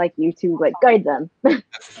designers like you to like guide them.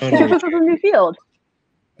 Totally this is a new field.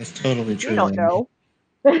 That's totally true. You don't know.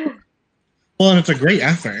 Well, and it's a great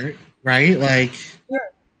effort, right? Like,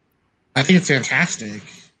 I think it's fantastic.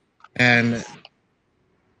 And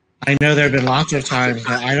I know there have been lots of times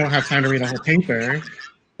that I don't have time to read a whole paper,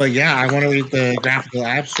 but yeah, I want to read the graphical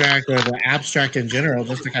abstract or the abstract in general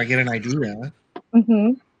just to kind of get an idea.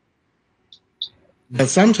 But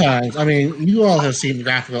sometimes, I mean, you all have seen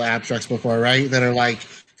graphical abstracts before, right? That are like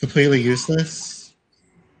completely useless.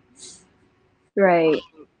 Right.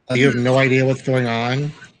 You have no idea what's going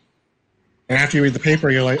on. And after you read the paper,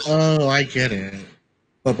 you're like, oh, I get it.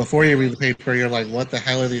 But before you read the paper, you're like, what the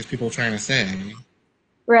hell are these people trying to say?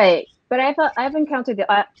 Right. But I've encountered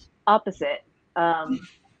the opposite.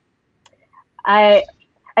 I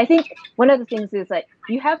think one of the things is like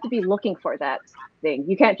you have to be looking for that thing.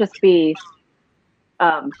 You can't just be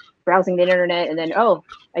browsing the internet and then, oh,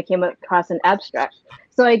 I came across an abstract.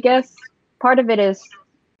 So I guess part of it is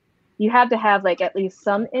you have to have like at least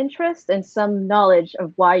some interest and some knowledge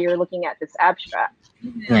of why you're looking at this abstract.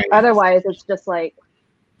 Right. Otherwise, it's just like,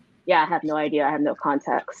 yeah, I have no idea. I have no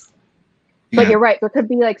context. But you're right. There could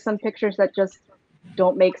be like some pictures that just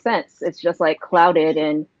don't make sense. It's just like clouded,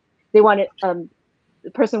 and they wanted the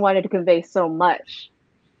person wanted to convey so much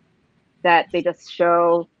that they just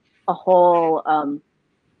show a whole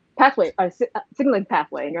pathway, a signaling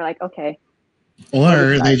pathway, and you're like, okay.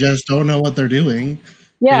 Or they just don't know what they're doing.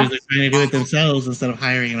 Yeah. They're trying to do it themselves instead of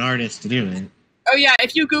hiring an artist to do it. Oh yeah,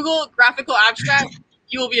 if you Google graphical abstract,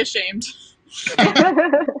 you will be ashamed.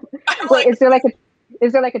 Wait, is there like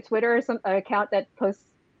a Twitter or some account that posts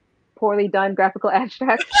poorly done graphical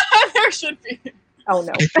abstracts? There should be. Oh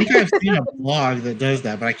no. I think I've seen a blog that does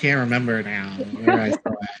that, but I can't remember now where I saw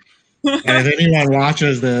it. And if anyone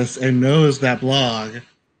watches this and knows that blog,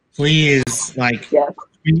 please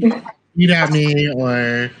tweet at me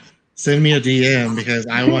or send me a DM because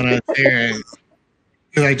I want to share it.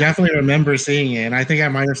 Because I definitely remember seeing it, and I think I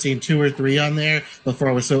might have seen 2 or 3 on there before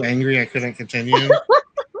I was so angry I couldn't continue.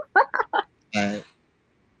 But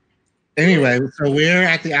anyway, so we're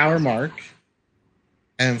at the hour mark,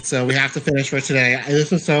 and so we have to finish for today.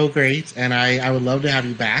 This was so great, and I would love to have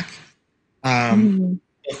you back.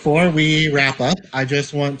 Before we wrap up, I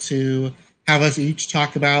just want to have us each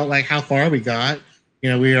talk about like how far we got. You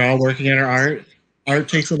know, we are all working at our art. Art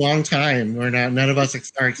takes a long time. None of us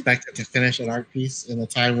are expected to finish an art piece in the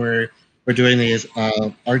time we're doing these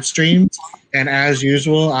art streams. And as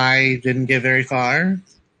usual, I didn't get very far.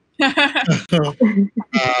 So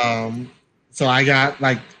I got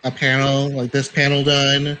like a panel, like this panel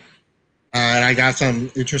done. And I got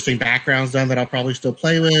some interesting backgrounds done that I'll probably still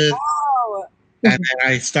play with. Oh. And then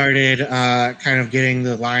I started kind of getting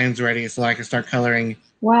the lines ready so I can start coloring.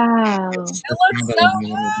 Wow. It looks so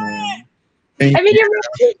good. I mean, you're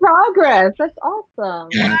making progress. That's awesome.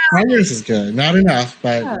 Yeah, progress is good. Not enough,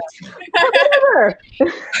 but whatever.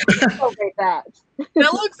 Celebrate that.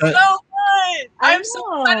 That looks so good. I'm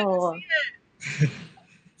so excited to see it.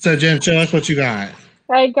 So, Jen, show us what you got.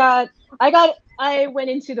 I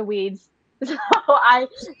went into the weeds. So I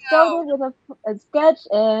started with a sketch,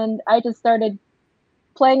 and I just started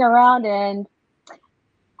playing around, and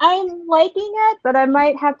I'm liking it, but I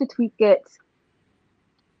might have to tweak it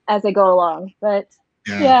as I go along. But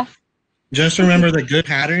yeah. Just remember that good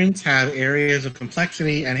patterns have areas of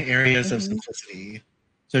complexity and areas of simplicity.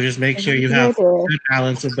 So just make sure you have a good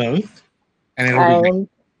balance of both, and it'll be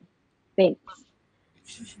great. Thanks.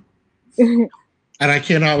 And I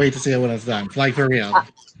cannot wait to see it when it's done. Like, for real.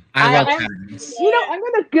 I love patterns. You know,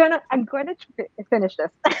 I'm gonna finish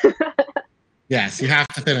this. Yes, you have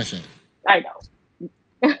to finish it. I know.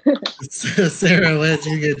 Sarah, what did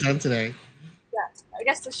you get done today? Yeah, I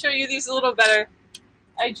guess to show you these a little better,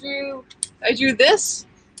 I drew this.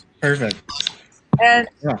 Perfect. And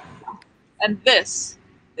this.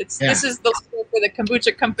 This is the logo for the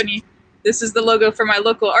kombucha company. This is the logo for my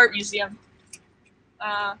local art museum.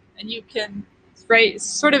 And you can write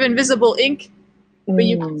sort of invisible ink, but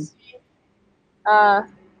you can see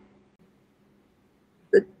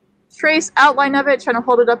the trace outline of it, trying to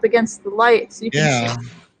hold it up against the light so you can see.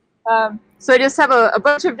 So I just have a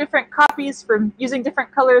bunch of different copies from using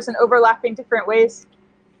different colors and overlapping different ways.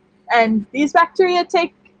 And these bacteria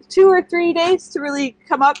take 2 or 3 days to really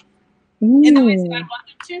come up in the ways that I want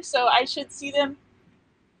them to. So I should see them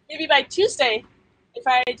maybe by Tuesday if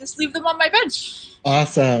I just leave them on my bench.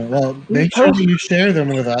 Awesome. Well, make sure that you share them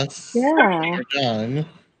with us. Yeah. When you're done.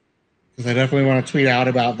 Because I definitely want to tweet out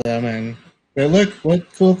about them. But look, what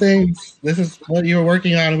cool things. This is what you were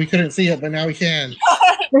working on, and we couldn't see it, but now we can.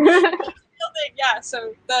 Yeah,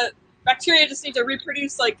 so the bacteria just need to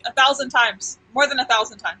reproduce like 1,000 times, more than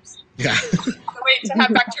 1,000 times. Yeah. Wait to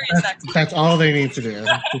have bacteria sex. That's all they need to do.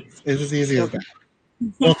 It's as easy as that.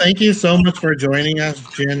 Well, thank you so much for joining us,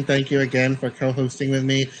 Jen. Thank you again for co-hosting with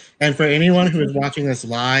me. And for anyone who is watching this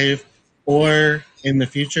live or in the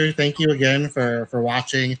future, thank you again for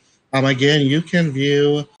watching. Again, you can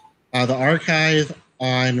view the archive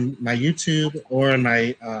on my YouTube or on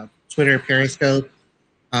my Twitter Periscope.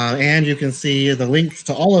 And you can see the links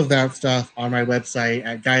to all of that stuff on my website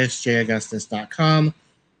at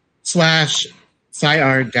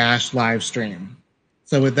gaiusjaugustus.com/SciArt-livestream.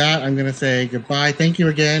 So with that, I'm going to say goodbye. Thank you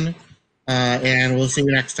again, and we'll see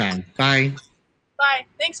you next time. Bye. Bye.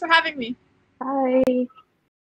 Thanks for having me. Bye.